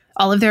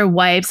 All of their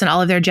wipes and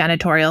all of their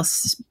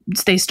janitorial,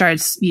 they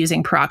started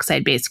using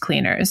peroxide-based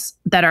cleaners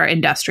that are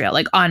industrial,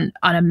 like on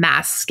a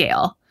mass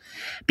scale,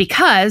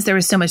 because there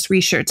was so much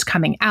research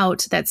coming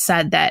out that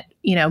said that,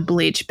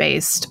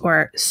 bleach-based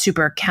or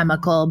super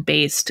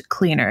chemical-based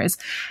cleaners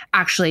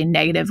actually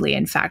negatively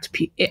impact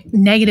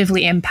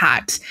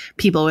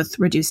people with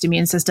reduced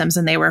immune systems.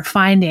 And they were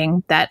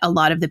finding that a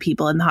lot of the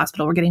people in the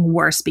hospital were getting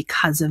worse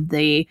because of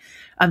the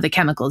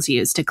chemicals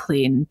used to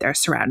clean their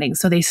surroundings.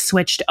 So they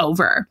switched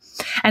over.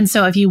 And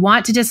so if you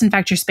want to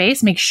disinfect your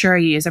space, make sure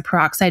you use a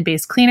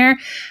peroxide-based cleaner,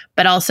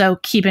 but also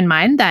keep in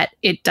mind that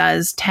it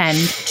does tend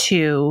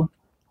to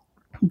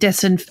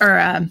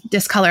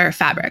discolor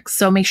fabrics.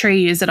 So make sure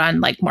you use it on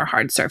like more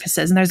hard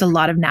surfaces. And there's a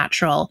lot of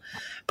natural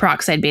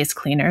peroxide-based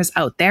cleaners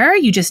out there.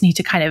 You just need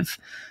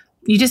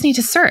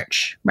to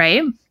search,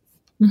 right?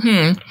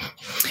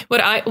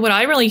 What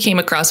I really came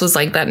across was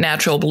like that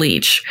natural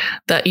bleach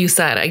that you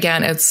said.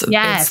 Again, it's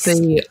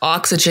the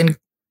oxygen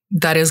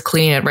that is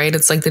cleaning it, right?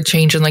 It's like the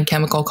change in like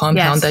chemical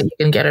compound that you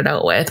can get it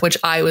out with, which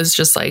I was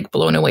just like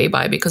blown away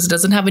by because it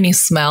doesn't have any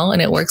smell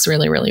and it works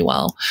really, really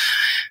well.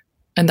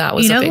 And that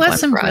was a big one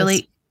for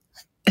us.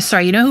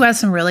 You know who has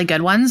some really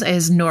good ones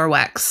is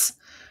Norwex.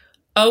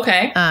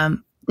 Okay.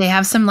 They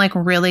have some like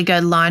really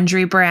good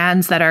laundry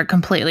brands that are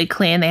completely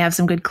clean. They have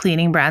some good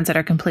cleaning brands that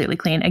are completely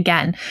clean.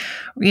 Again,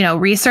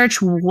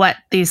 research what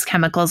these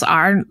chemicals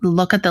are,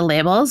 look at the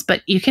labels,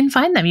 but you can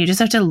find them. You just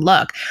have to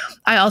look.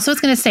 I also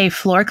was going to say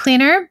floor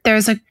cleaner.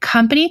 There's a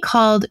company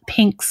called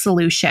Pink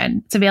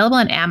Solution. It's available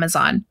on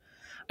Amazon.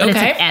 But it's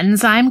an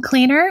enzyme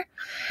cleaner.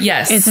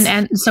 Yes.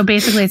 So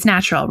basically it's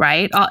natural,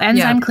 right? All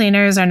enzyme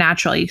cleaners are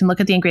natural. You can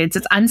look at the ingredients.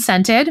 It's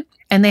unscented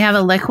and they have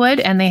a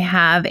liquid and they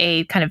have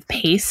a kind of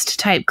paste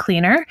type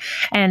cleaner.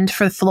 And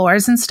for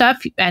floors and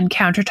stuff and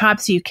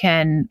countertops, you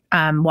can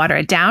water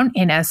it down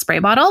in a spray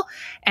bottle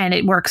and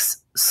it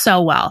works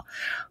so well.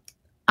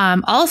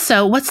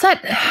 Also, what's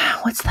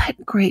that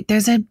great?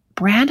 There's a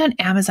brand on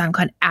Amazon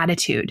called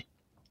Attitude.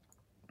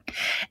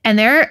 And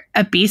they're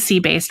a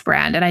BC-based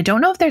brand. And I don't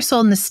know if they're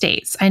sold in the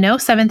States. I know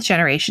Seventh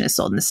Generation is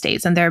sold in the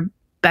States. And they're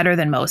better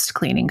than most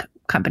cleaning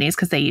companies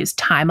because they use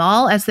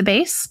Thymol as the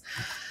base.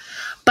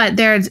 But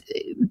there's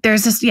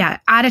this,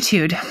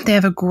 Attitude. They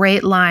have a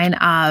great line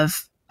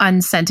of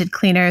unscented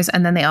cleaners.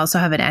 And then they also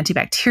have an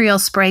antibacterial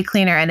spray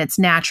cleaner. And it's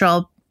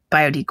natural,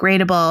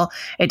 biodegradable.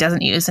 It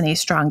doesn't use any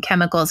strong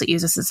chemicals. It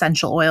uses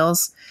essential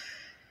oils.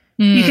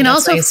 You can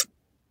also... Nice.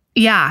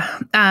 Yeah.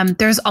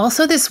 There's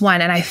also this one,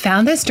 and I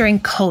found this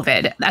during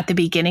COVID, at the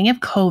beginning of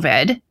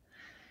COVID,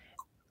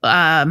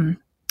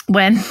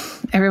 when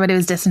everybody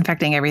was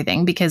disinfecting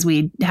everything because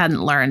we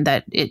hadn't learned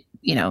that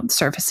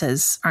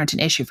surfaces aren't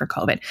an issue for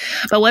COVID.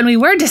 But when we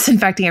were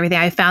disinfecting everything,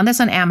 I found this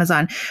on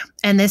Amazon,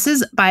 and this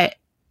is by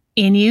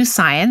Inu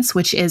Science,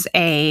 which is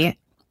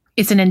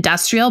it's an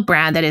industrial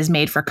brand that is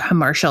made for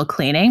commercial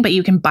cleaning, but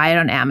you can buy it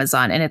on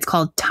Amazon, and it's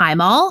called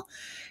Thymol,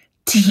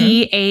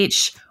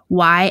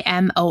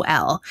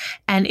 Thymol,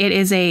 and it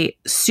is a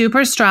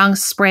super strong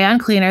spray-on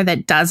cleaner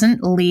that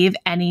doesn't leave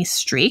any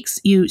streaks.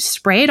 You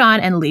spray it on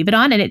and leave it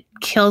on, and it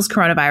kills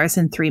coronavirus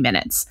in 3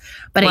 minutes.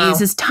 But it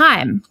uses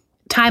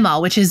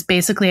Thymol, which is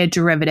basically a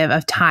derivative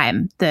of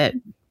thyme, the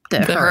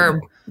herb,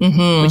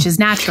 which is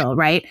natural,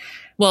 right?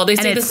 Well, they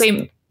say the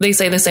same. They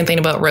say the same thing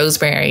about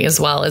rosemary as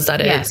well, is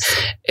that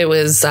it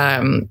was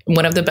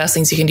one of the best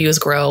things you can do is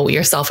grow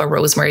yourself a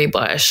rosemary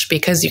bush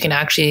because you can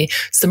actually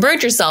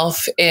submerge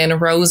yourself in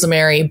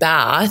rosemary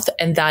bath.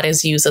 And that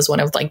is used as one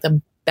of like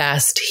the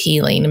best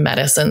healing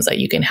medicines that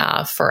you can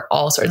have for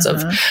all sorts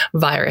of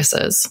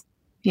viruses.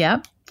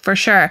 Yep. For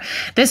sure.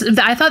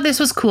 I thought this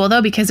was cool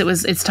though, because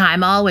it's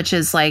Thymol, which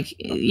is like,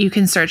 you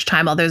can search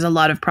Thymol. There's a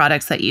lot of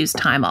products that use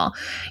Thymol,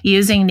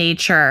 using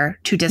nature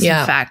to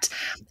disinfect. Yeah.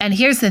 And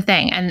here's the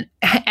thing. And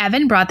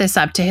Evan brought this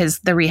up to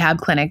the rehab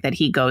clinic that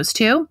he goes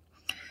to.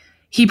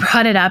 He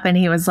brought it up and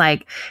he was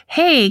like,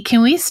 hey,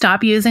 can we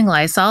stop using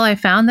Lysol? I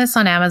found this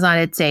on Amazon.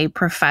 It's a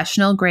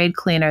professional grade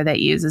cleaner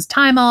that uses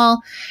Thymol.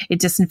 It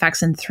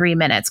disinfects in 3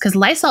 minutes, because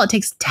Lysol, it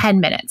takes 10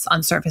 minutes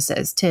on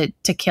surfaces to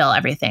kill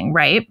everything,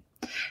 right?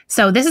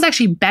 So this is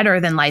actually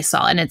better than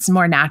Lysol, and it's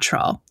more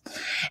natural.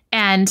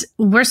 And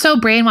we're so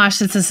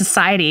brainwashed as a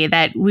society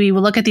that we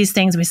will look at these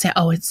things and we say,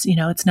 oh, it's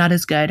not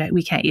as good.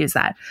 We can't use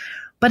that.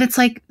 But it's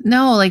like,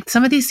 no, like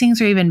some of these things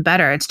are even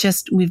better. It's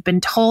just, we've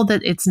been told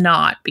that it's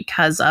not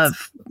because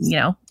of,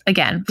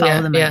 again,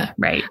 follow the money,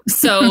 right?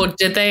 So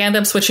did they end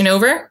up switching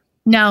over?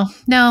 No.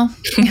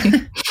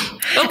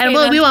 Okay,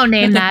 and we won't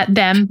name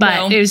them,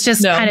 but it was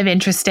just kind of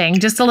interesting.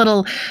 Just a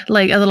little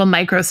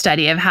micro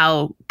study of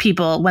how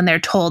people, when they're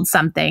told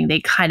something,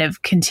 they kind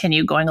of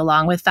continue going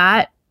along with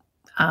that,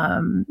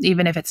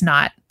 even if it's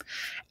not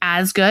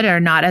as good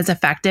or not as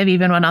effective.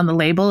 Even when on the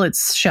label it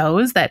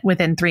shows that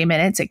within 3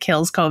 minutes it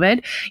kills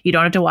COVID. You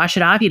don't have to wash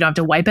it off. You don't have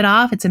to wipe it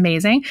off. It's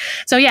amazing.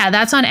 So yeah,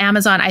 that's on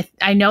Amazon.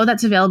 I know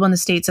that's available in the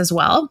States as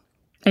well.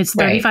 It's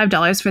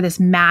 $35 for this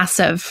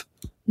massive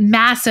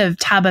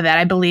tub of it.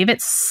 I believe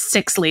it's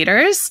 6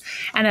 liters,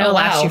 and it'll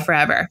last you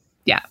forever.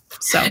 Yeah.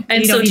 So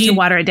you don't need to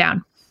water it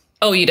down.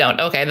 Oh, you don't?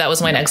 Okay. That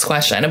was my next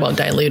question about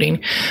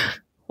diluting.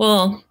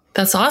 Well,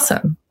 that's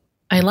awesome.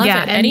 I love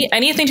it.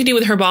 Anything to do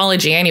with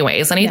herbology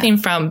anyways, anything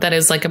from that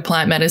is like a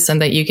plant medicine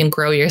that you can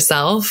grow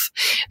yourself,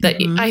 that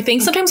I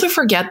think sometimes we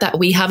forget that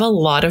we have a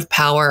lot of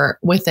power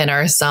within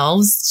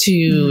ourselves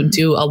to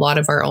do a lot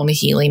of our own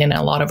healing and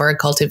a lot of our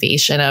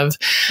cultivation of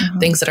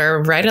things that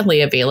are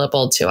readily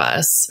available to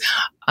us.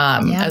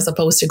 As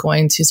opposed to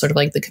going to sort of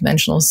like the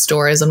conventional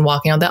stores and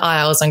walking out the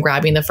aisles and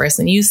grabbing the first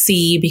thing you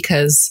see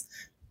because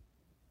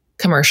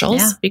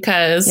commercials,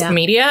 because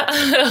media,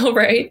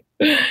 right?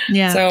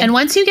 Yeah. So, and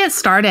once you get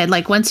started,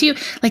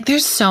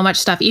 there's so much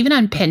stuff, even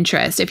on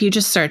Pinterest. If you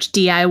just search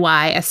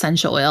DIY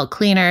essential oil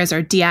cleaners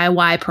or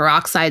DIY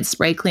peroxide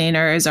spray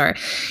cleaners, or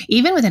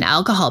even with an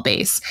alcohol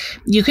base,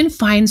 you can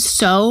find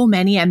so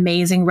many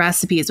amazing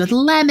recipes with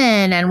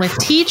lemon and with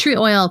tea tree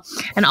oil.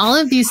 And all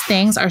of these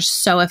things are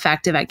so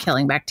effective at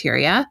killing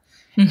bacteria.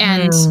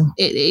 And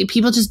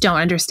people just don't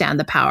understand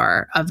the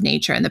power of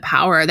nature and the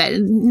power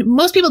that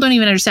most people don't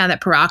even understand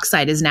that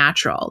peroxide is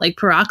natural. Like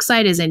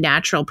peroxide is a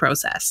natural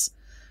process,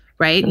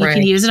 right? You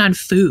can use it on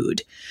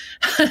food.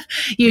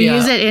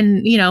 Use it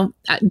in,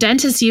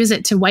 dentists use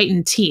it to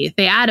whiten teeth.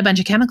 They add a bunch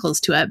of chemicals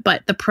to it,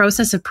 but the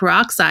process of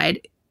peroxide,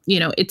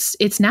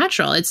 it's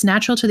natural. It's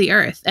natural to the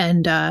earth.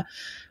 And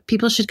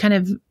people should kind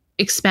of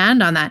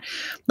expand on that.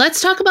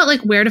 Let's talk about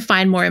like where to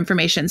find more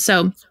information.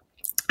 So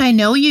I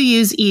know you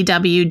use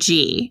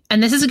EWG,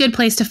 and this is a good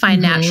place to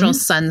find natural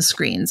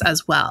sunscreens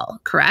as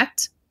well,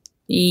 correct?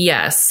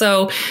 Yes.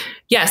 So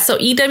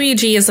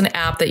EWG is an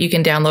app that you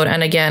can download.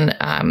 And again,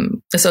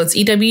 so it's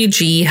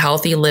EWG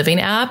Healthy Living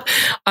app.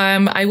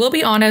 I will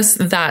be honest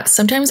that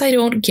sometimes I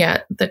don't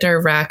get the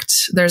direct,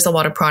 there's a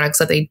lot of products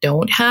that they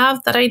don't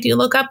have that I do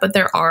look up, but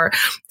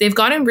they've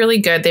gotten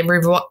really good. They've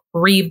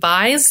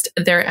revised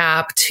their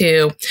app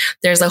to,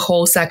 there's a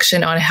whole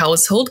section on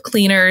household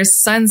cleaners,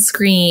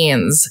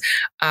 sunscreens,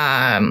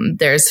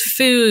 there's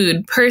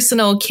food,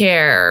 personal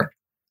care,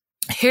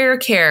 hair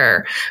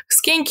care,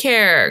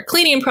 skincare,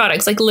 cleaning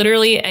products, like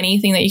literally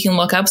anything that you can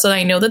look up. So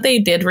I know that they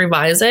did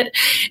revise it.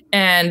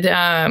 And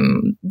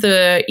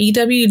the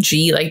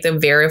EWG, like the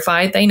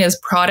verified thing, is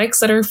products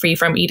that are free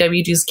from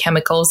EWG's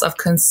chemicals of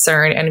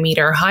concern and meet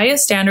our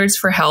highest standards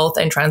for health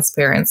and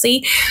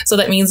transparency. So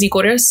that means you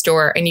go to a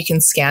store and you can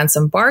scan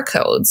some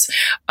barcodes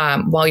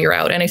while you're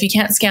out. And if you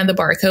can't scan the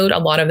barcode, a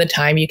lot of the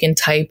time you can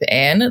type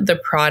in the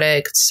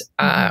product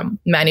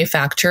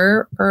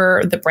manufacturer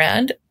or the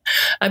brand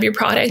of your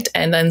product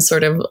and then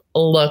sort of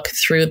look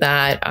through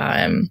that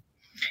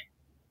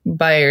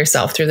by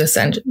yourself through the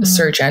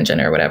search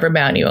engine or whatever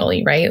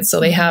manually, right?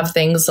 So they have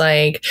things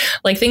like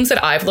things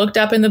that I've looked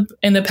up in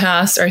the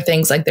past are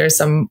things like there's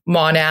some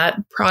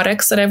Monat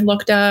products that I've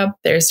looked up.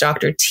 There's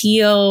Dr.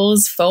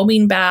 Teal's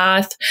foaming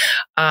bath,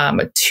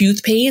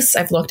 toothpaste.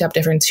 I've looked up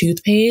different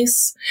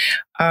toothpastes.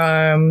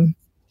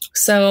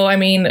 So, I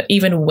mean,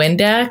 even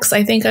Windex,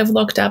 I think I've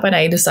looked up, and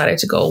I decided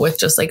to go with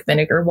just like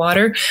vinegar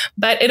water,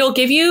 but it'll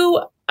give you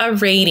a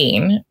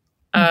rating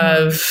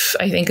of,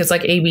 I think it's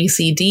like A, B,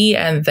 C, D.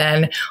 And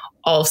then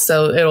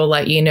also it'll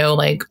let you know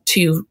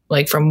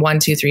from 1,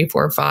 2, 3,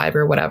 4, 5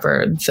 or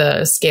whatever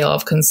the scale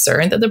of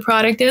concern that the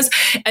product is.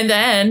 And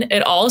then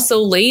it also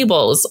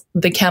labels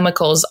the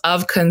chemicals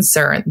of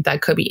concern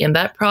that could be in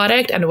that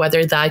product and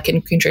whether that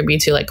can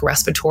contribute to like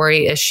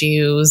respiratory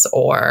issues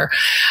or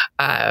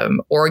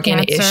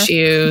organ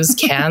issues,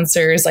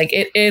 cancers. Like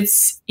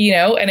it's,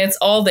 and it's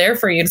all there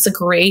for you. It's a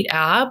great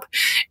app.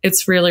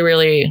 It's really,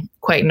 really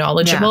quite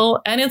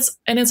knowledgeable. Yeah.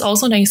 And it's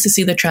also nice to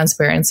see the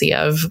transparency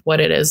of what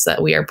it is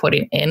that we are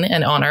putting in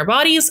and on our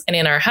bodies and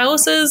in our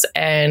houses.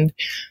 And,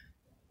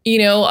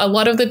 a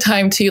lot of the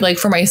time too, like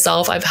for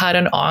myself, I've had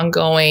an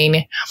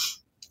ongoing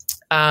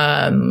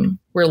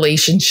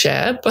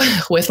relationship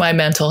with my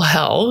mental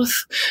health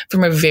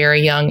from a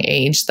very young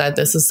age that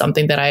this is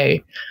something that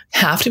I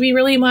have to be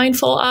really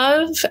mindful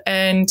of.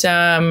 And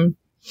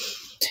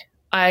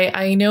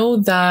I know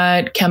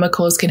that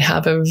chemicals can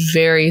have a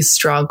very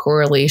strong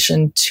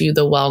correlation to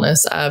the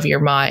wellness of your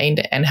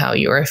mind and how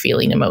you are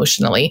feeling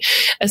emotionally,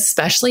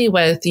 especially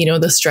with,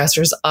 the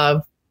stressors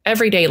of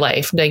everyday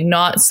life. Like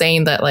not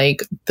saying that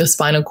like the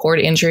spinal cord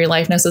injury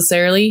life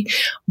necessarily,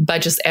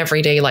 but just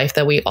everyday life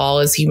that we all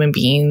as human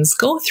beings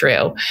go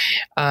through,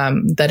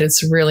 that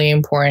it's really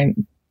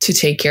important to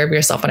take care of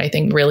yourself. And I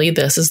think really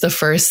this is the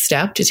first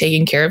step to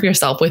taking care of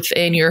yourself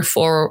within your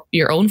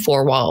own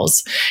four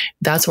walls.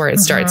 That's where it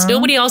starts.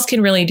 Nobody else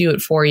can really do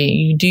it for you.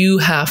 You do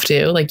have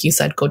to, like you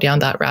said, go down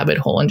that rabbit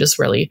hole and just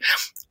really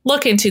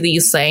look into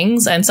these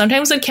things. And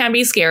sometimes it can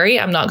be scary.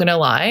 I'm not going to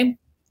lie.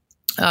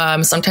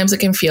 Sometimes it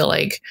can feel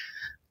like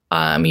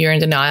you're in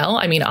denial.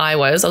 I mean, I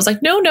was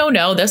like,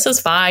 no, this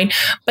is fine.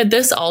 But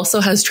this also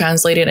has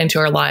translated into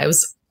our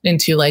lives,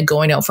 into like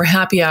going out for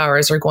happy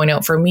hours or going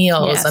out for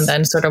meals, and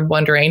then sort of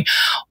wondering,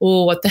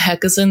 oh, what the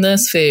heck is in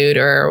this food?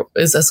 Or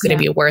is this going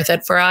to be worth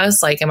it for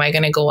us? Like, am I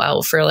going to go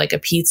out for like a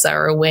pizza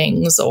or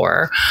wings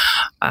or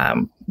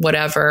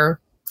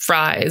whatever,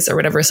 fries or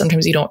whatever?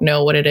 Sometimes you don't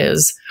know what it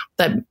is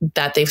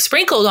that they've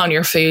sprinkled on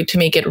your food to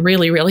make it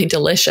really, really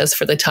delicious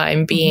for the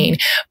time being.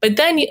 But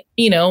then,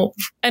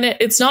 and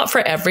it's not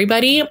for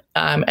everybody.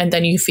 And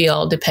then you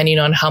feel, depending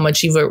on how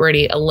much you've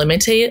already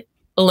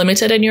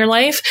limited in your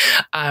life,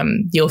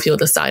 you'll feel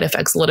the side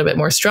effects a little bit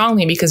more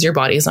strongly because your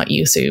body is not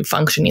used to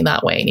functioning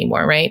that way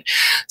anymore, right?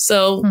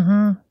 So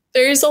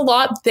there's a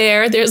lot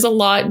there. There's a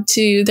lot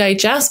to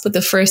digest. But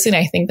the first thing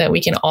I think that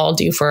we can all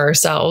do for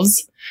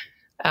ourselves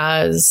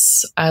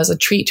as a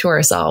treat to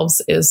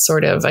ourselves is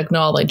sort of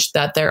acknowledge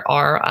that there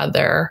are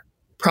other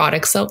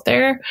products out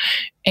there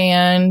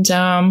and,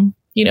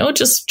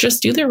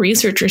 just do the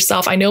research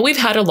yourself. I know we've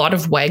had a lot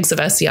of WEGs of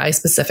SCI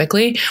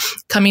specifically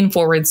coming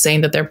forward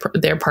saying that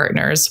their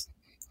partners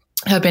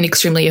have been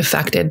extremely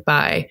affected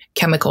by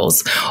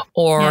chemicals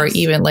or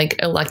even like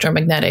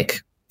electromagnetic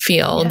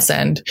fields.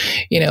 And,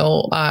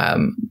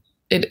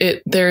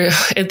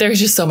 there's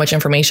just so much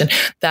information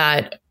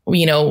that,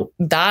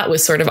 that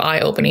was sort of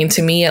eye-opening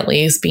to me, at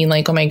least, being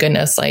like, oh my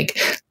goodness, like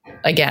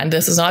again,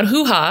 this is not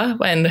hoo-ha.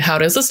 And how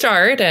does it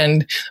start?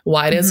 And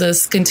why does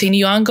this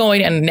continue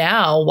ongoing? And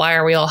now why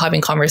are we all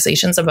having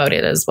conversations about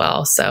it as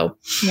well? So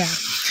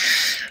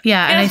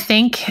yeah. And I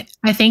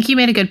think you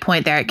made a good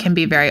point there. It can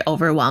be very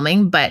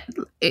overwhelming, but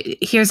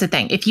here's the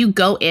thing. If you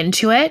go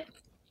into it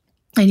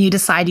and you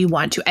decide you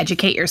want to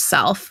educate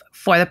yourself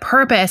for the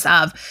purpose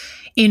of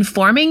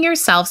informing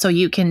yourself so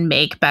you can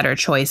make better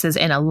choices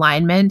in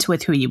alignment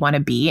with who you want to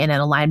be and in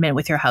alignment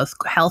with your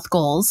health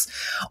goals,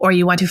 or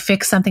you want to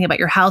fix something about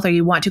your health, or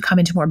you want to come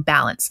into more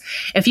balance.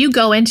 If you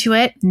go into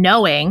it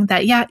knowing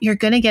that, you're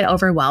going to get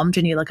overwhelmed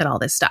when you look at all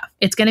this stuff,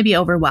 it's going to be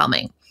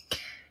overwhelming.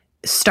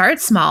 Start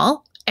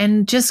small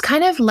and just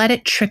kind of let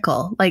it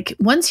trickle. Like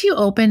once you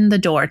open the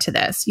door to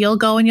this, you'll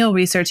go and you'll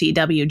research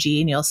EWG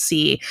and you'll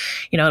see,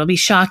 it'll be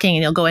shocking,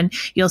 and you'll go and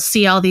you'll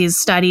see all these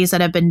studies that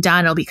have been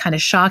done. It'll be kind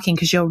of shocking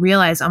because you'll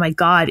realize, oh my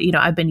God,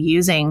 I've been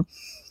using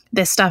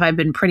this stuff. I've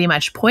been pretty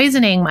much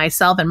poisoning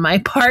myself and my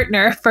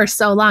partner for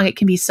so long. It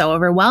can be so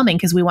overwhelming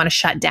because we want to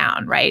shut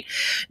down, right?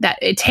 That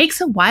it takes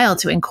a while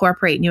to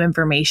incorporate new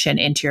information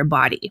into your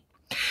body.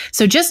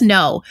 So just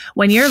know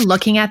when you're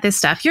looking at this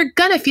stuff, you're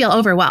going to feel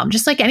overwhelmed,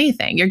 just like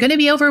anything. You're going to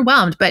be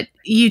overwhelmed, but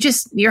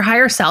your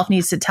higher self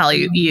needs to tell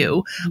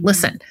you,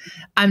 listen,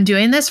 I'm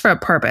doing this for a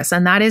purpose.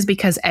 And that is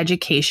because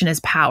education is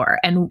power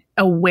and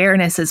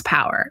awareness is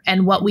power.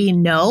 And what we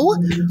know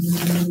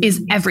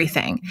is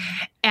everything.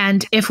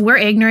 And if we're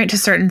ignorant to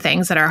certain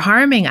things that are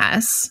harming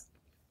us,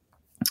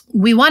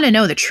 we want to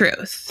know the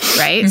truth,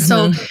 right?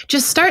 So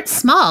just start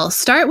small.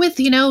 Start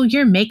with,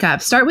 your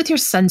makeup. Start with your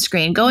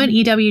sunscreen. Go on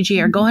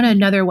EWG or go on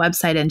another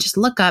website and just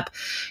look up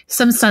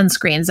some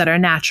sunscreens that are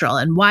natural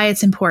and why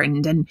it's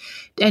important,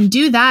 and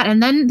do that.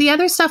 And then the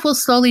other stuff will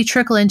slowly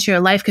trickle into your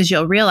life because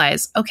you'll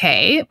realize,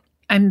 okay,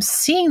 I'm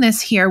seeing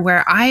this here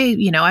where I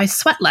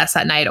sweat less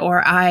at night,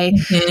 or I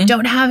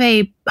don't have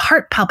a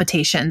heart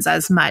palpitations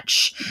as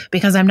much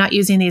because I'm not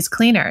using these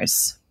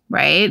cleaners,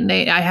 right?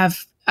 I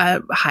have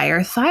a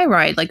higher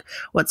thyroid, like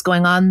what's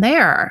going on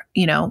there?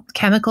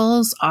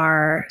 Chemicals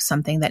are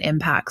something that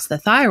impacts the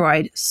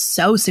thyroid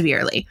so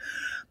severely.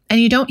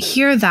 And you don't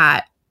hear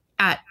that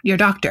at your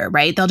doctor,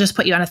 right? They'll just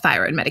put you on a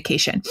thyroid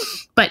medication.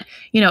 But,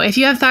 if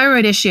you have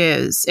thyroid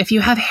issues, if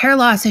you have hair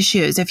loss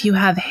issues, if you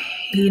have,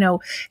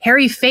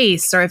 hairy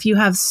face, or if you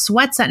have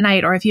sweats at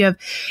night, or if you have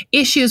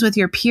issues with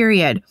your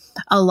period,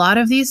 a lot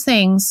of these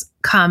things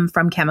come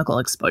from chemical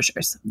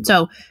exposures.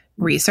 So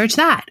research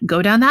that,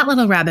 go down that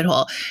little rabbit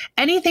hole.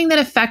 Anything that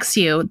affects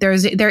you, there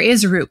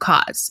is a root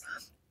cause.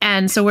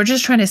 And so we're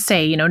just trying to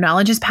say,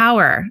 knowledge is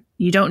power.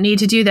 You don't need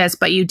to do this,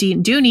 but you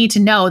do need to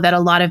know that a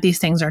lot of these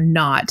things are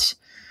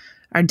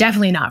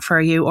definitely not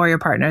for you or your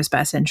partner's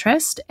best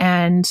interest.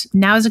 And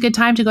now is a good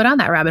time to go down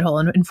that rabbit hole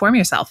and inform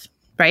yourself,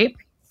 right?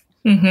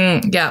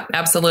 Yeah,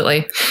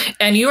 absolutely.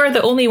 And you are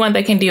the only one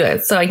that can do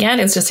it. So again,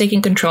 it's just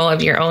taking control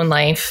of your own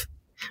life.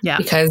 Yeah.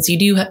 Because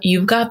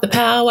you've got the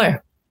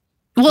power.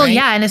 Well, right?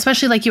 Yeah. And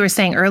especially like you were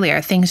saying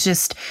earlier, things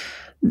just,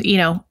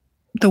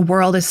 the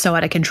world is so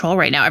out of control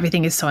right now.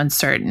 Everything is so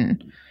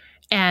uncertain.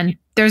 And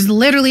there's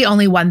literally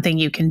only one thing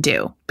you can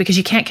do, because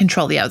you can't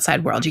control the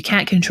outside world. You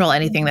can't control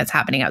anything that's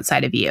happening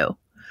outside of you.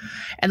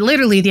 And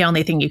literally the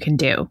only thing you can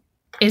do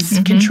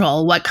is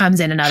control what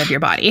comes in and out of your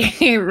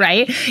body,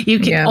 right? You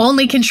can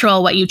only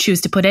control what you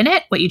choose to put in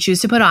it, what you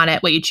choose to put on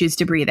it, what you choose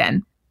to breathe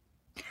in.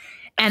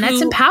 And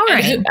that's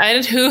empowering.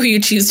 And who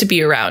you choose to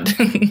be around.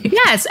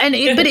 Yes.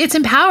 But it's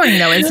empowering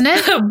though, isn't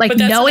it? Like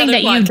knowing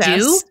that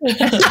podcast.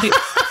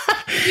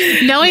 You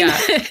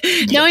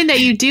do, knowing that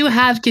you do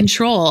have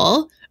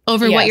control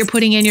over what you're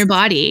putting in your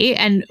body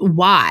and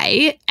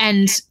why.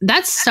 And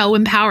that's so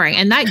empowering.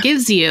 And that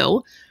gives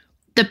you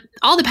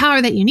all the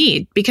power that you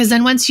need, because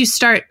then once you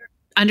start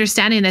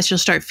understanding this, you'll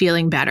start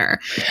feeling better.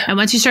 And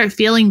once you start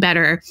feeling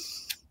better,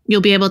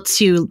 you'll be able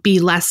to be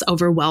less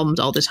overwhelmed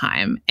all the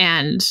time.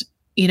 And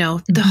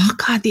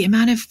the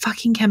amount of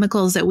fucking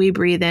chemicals that we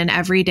breathe in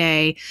every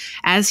day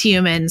as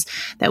humans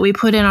that we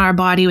put in our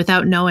body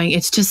without knowing,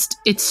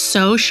 it's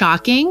so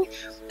shocking.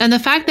 And the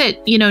fact that,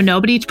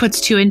 nobody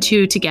puts 2 and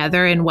 2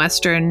 together in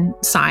Western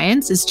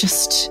science is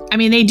just,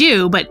 they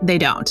do, but they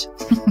don't.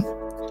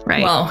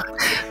 Right. Well,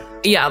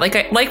 yeah,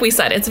 like we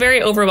said, it's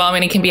very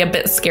overwhelming. It can be a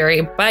bit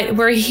scary, but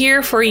we're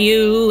here for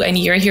you and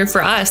you're here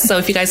for us. So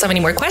if you guys have any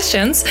more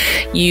questions,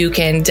 you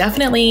can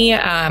definitely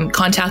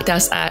contact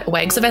us at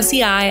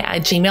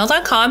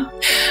wegsofsci@gmail.com.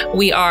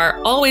 We are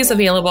always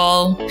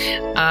available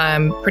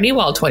pretty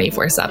well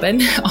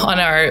 24/7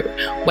 on our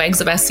Wegs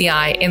of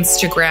SCI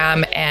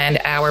Instagram and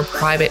our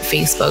private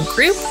Facebook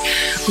group,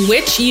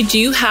 which you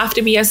do have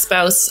to be a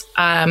spouse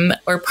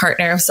or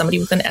partner of somebody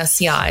with an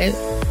SCI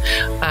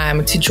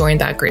to join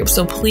that group.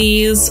 So please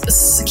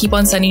keep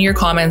on sending your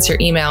comments, your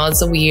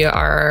emails. We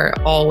are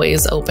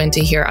always open to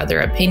hear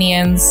other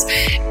opinions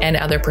and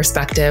other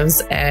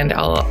perspectives and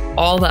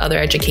all the other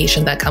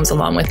education that comes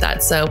along with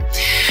that. So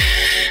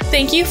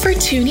thank you for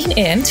tuning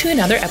in to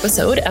another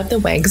episode of the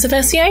Wegs of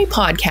SCI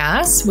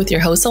podcast with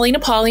your host, Elena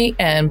Polly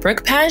and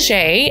Brooke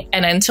Paget.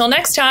 And until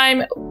next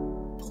time,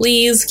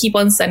 please keep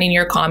on sending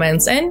your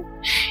comments in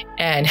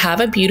and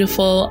have a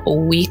beautiful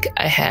week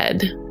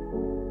ahead.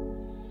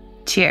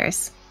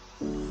 Cheers.